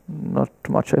 Not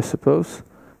much, I suppose.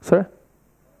 Sorry?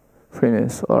 3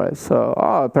 minutes. All right. So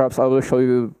perhaps I will show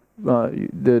you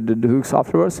the hooks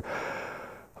afterwards.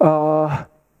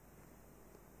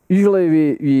 Usually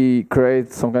we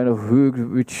create some kind of hook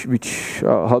which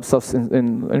helps us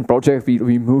in project.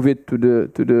 We move it to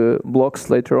the blocks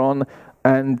later on,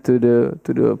 and to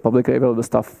the publicly available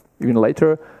stuff even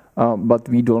later. But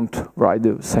we don't write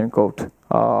the same code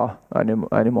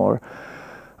anymore.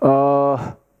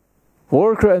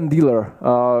 Worker and dealer.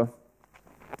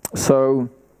 So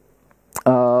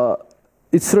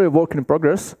it's really a work in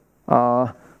progress,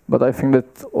 but I think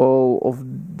that all of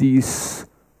these,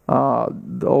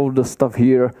 all the stuff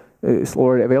here is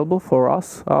already available for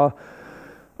us.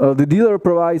 The dealer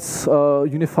provides a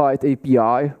unified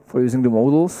API for using the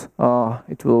models.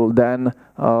 It will then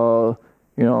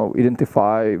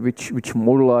identify which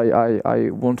model I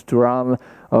want to run.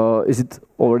 Is it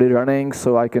already running,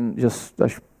 so I can just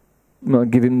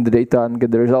give him the data and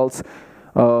get the results.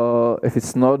 If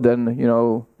it's not, then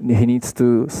he needs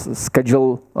to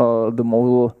schedule the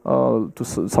model to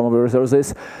some of the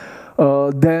resources.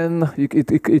 Then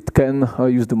it can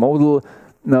use the model.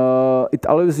 It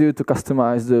allows you to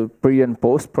customize the pre and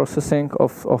post processing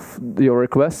of your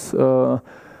requests,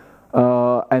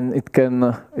 and it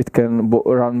can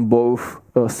run both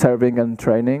serving and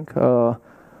training,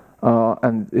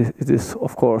 and it is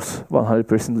of course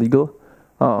 100% legal.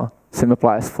 Same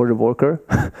applies for the worker.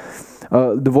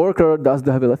 The worker does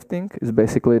the heavy lifting. It's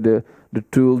basically the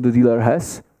tool the dealer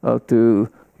has to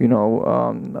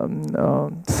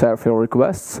serve your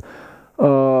requests,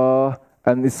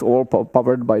 and it's all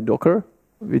powered by Docker,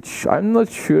 which I'm not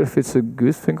sure if it's a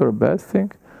good thing or a bad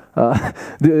thing.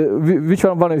 Which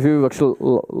one of you actually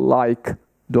like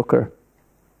Docker?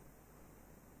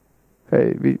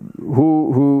 Okay,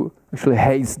 who actually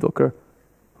hates Docker?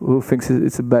 Who thinks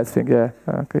it's a bad thing? Yeah,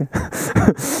 okay.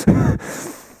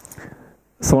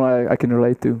 Someone I can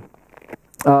relate to.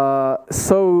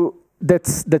 So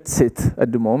that's it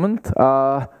at the moment.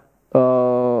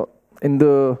 In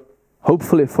the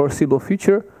hopefully foreseeable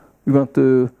future, we want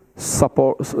to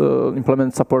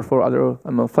implement support for other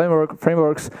ML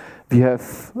frameworks. We have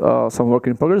some work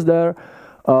in progress there.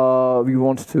 We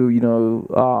want to,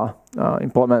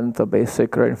 implement a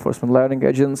basic reinforcement learning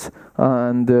agents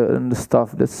and the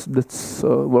stuff that's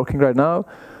working right now.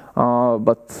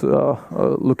 But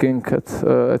looking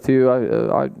at you,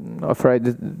 I'm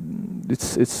afraid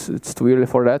it's too early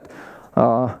for that.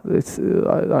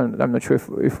 I'm not sure if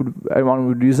anyone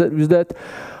would use that.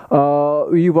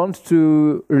 We want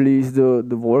to release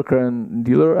the worker and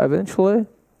dealer eventually,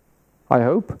 I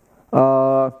hope.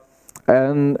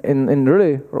 And in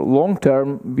really long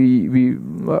term, we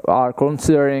are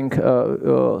considering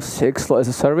CogneXa as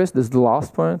a service. This is the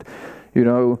last point.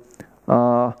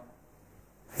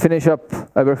 Finish up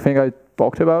everything I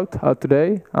talked about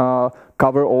today.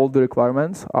 Cover all the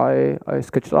requirements I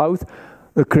sketched out.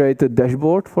 Create a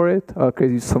dashboard for it.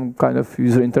 Create some kind of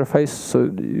user interface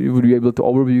so you would be able to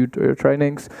overview your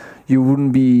trainings. You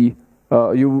wouldn't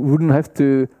have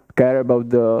to care about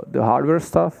the hardware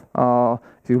stuff.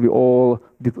 It will be all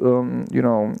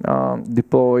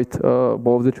deployed,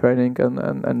 both the training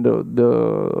and the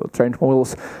trained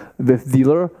models with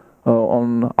dealer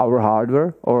on our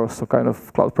hardware or some kind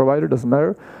of cloud provider, doesn't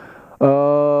matter.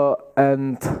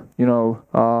 And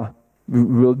we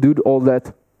will do all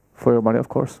that for your money, of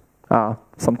course,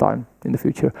 sometime in the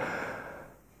future.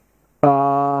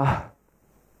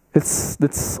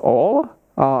 That's all.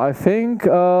 I think.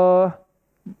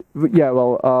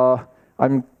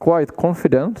 I'm quite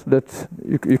confident that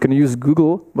you can use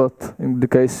Google, but in the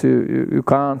case you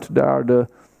can't, there are the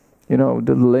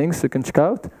links you can check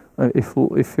out if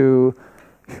you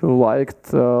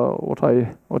liked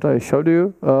what I showed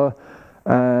you,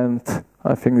 and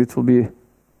I think it will be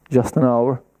just an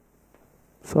hour.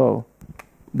 So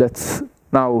that's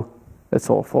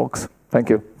all, folks. Thank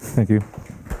you. Thank you.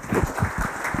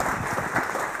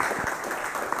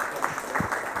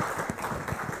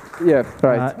 Yeah,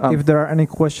 right. If there are any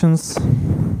questions,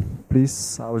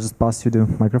 please, I will just pass you the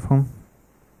microphone.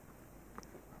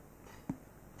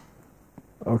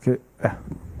 Okay.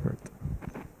 Right.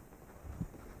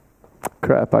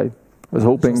 Crap, I was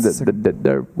hoping that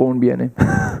there won't be any.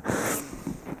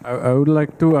 I would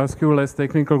like to ask you less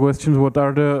technical questions. What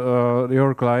are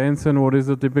your clients and what is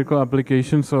the typical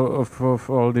applications of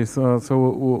all this? So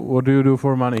what do you do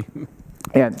for money?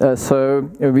 Yeah, so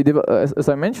as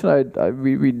I mentioned,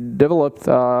 we developed,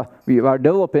 we are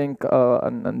developing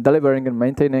and delivering and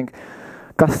maintaining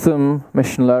custom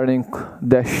machine learning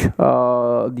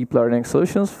deep learning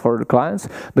solutions for the clients.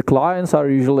 The clients are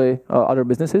usually other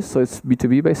businesses, so it's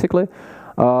B2B basically.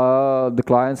 The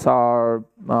clients are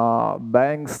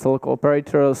banks, telco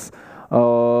operators.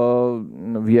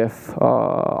 We have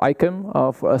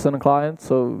ICAM as a client,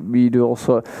 so we do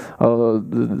also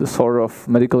the sort of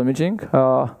medical imaging.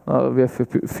 We have a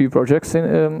few projects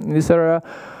in this area.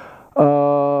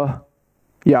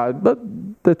 Yeah, but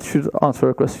that should answer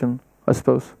your question, I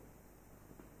suppose.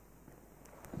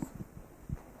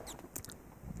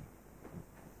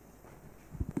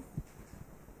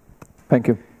 Thank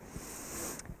you.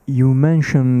 You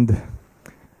mentioned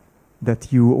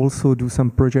that you also do some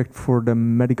project for the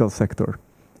medical sector.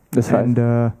 That's right. And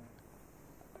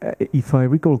if I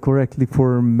recall correctly,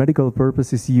 for medical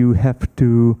purposes, you have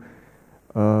to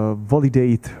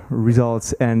validate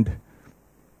results and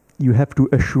you have to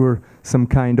assure some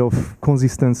kind of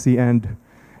consistency and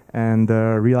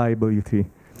reliability.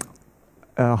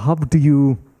 How do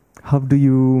you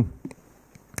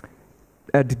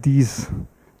add these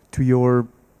to your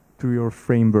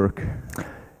framework?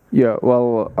 Yeah,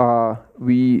 well,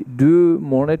 we do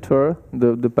monitor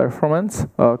the performance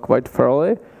quite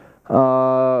thoroughly.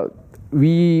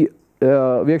 We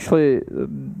actually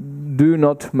do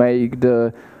not make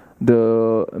the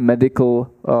medical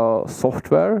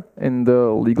software in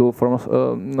the legal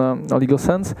legal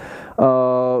sense.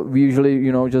 We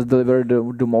usually, just deliver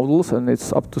the models, and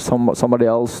it's up to somebody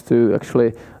else to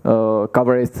actually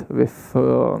cover it with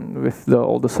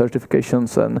all the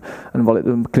certifications and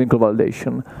clinical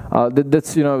validation.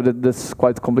 That's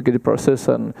quite a complicated process,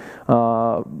 and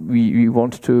we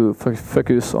want to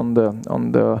focus on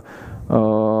the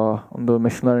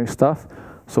machine learning stuff.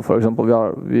 So, for example,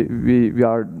 we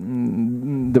are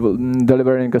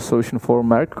delivering a solution for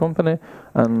Merck company,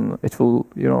 and it will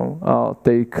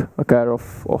take care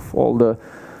of all the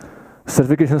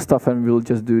certification stuff, and we'll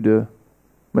just do the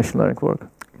machine learning work.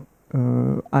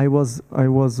 I was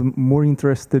more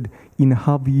interested in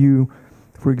how you,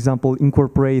 for example,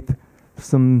 incorporate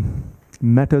some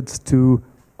methods to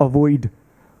avoid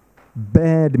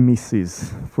bad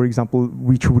misses. For example,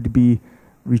 which would be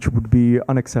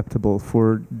unacceptable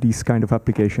for these kind of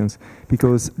applications,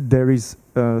 because there is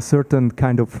a certain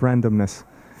kind of randomness.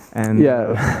 And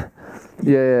how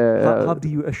do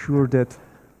you assure that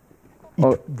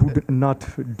it would not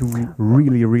do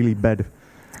really, really bad?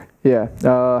 Yeah,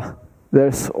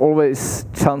 there's always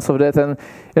chance of that, and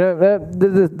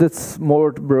that's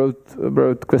more broad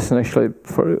question actually.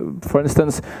 For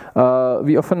instance,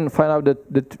 we often find out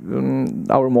that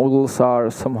our models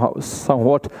are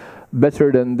somewhat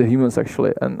better than the humans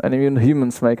actually, and even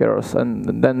humans make errors,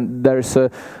 and then there's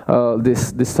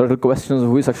this sort of questions: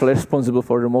 who is actually responsible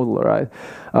for the model, right?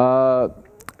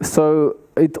 So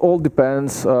it all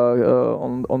depends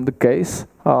on the case.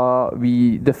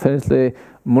 We definitely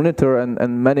monitor,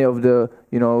 and many of the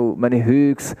many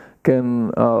hooks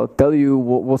can tell you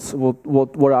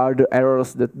what are the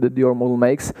errors that your model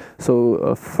makes.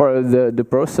 So for the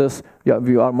process,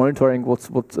 we are monitoring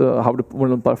how the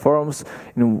model performs,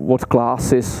 what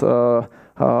classes are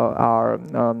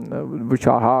which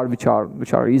are hard, which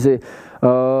are easy.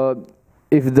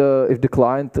 If the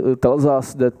client tells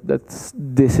us that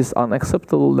this is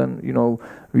unacceptable, then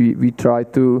we try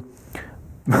to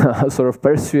sort of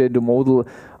persuade the model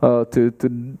to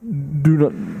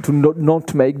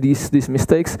not make these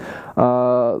mistakes.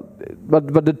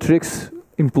 But the tricks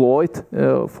employed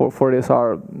for this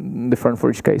are different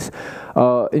for each case.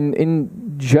 In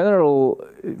general,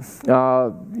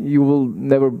 you will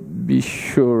never be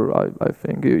sure. I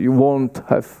think you won't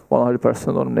have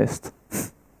 100% on NIST.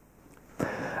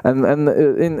 And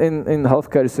in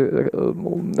healthcare is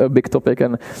a big topic,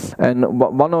 and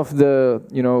one of the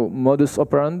modus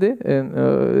operandi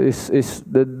is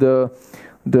that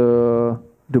the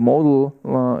model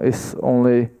is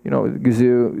only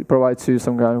provides you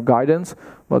some kind of guidance,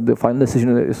 but the final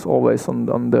decision is always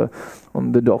on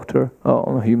the doctor,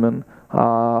 on a human.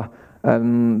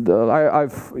 And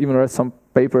I've even read some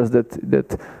papers that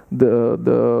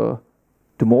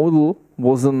the model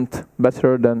wasn't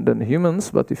better than humans,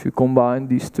 but if you combine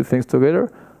these two things together,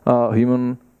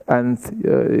 human and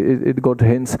it got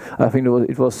hints. I think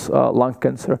it was lung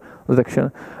cancer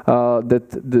detection,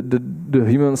 that the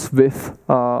humans with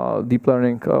deep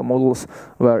learning models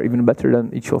were even better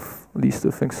than each of these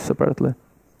two things separately.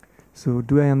 So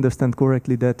do I understand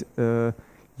correctly that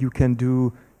you can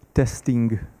do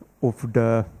testing of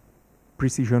the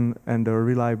precision and the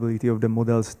reliability of the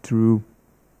models through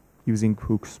using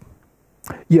hooks?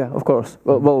 Yeah, of course.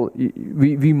 Well,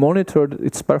 we monitored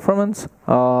its performance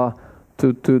to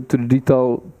the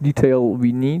detail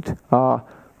we need,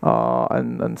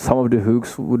 and some of the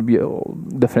hooks would be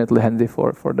definitely handy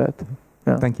for that.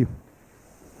 Yeah. Thank you.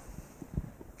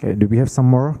 Okay, do we have some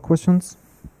more questions?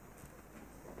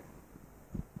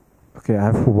 Okay, I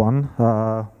have one.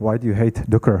 Why do you hate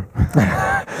Docker?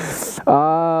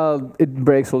 It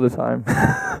breaks all the time.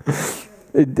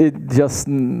 It just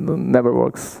never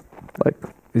works.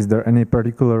 Is there any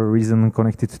particular reason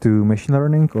connected to machine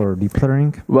learning or deep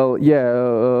learning? Well, yeah.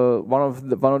 One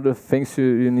of the things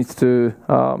you need to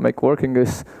make working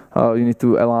is you need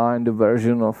to align the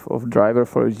version of driver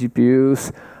for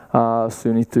GPUs. So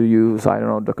you need to use, I don't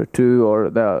know, Docker 2 or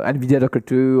the NVIDIA Docker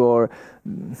 2, or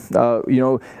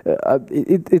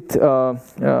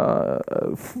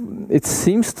it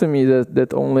seems to me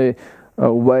that only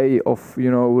a way of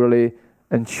really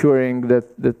ensuring that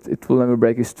it will never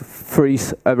break is to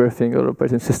freeze everything, or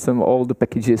operating system, all the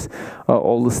packages,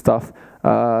 all the stuff,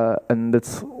 and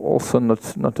that's also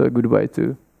not a good way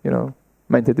to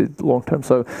maintain it long term.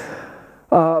 So,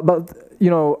 but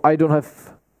I don't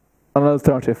have an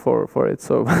alternative for it.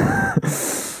 So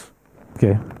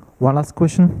Okay. One last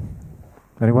question?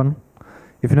 Anyone?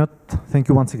 If not, thank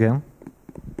you once again.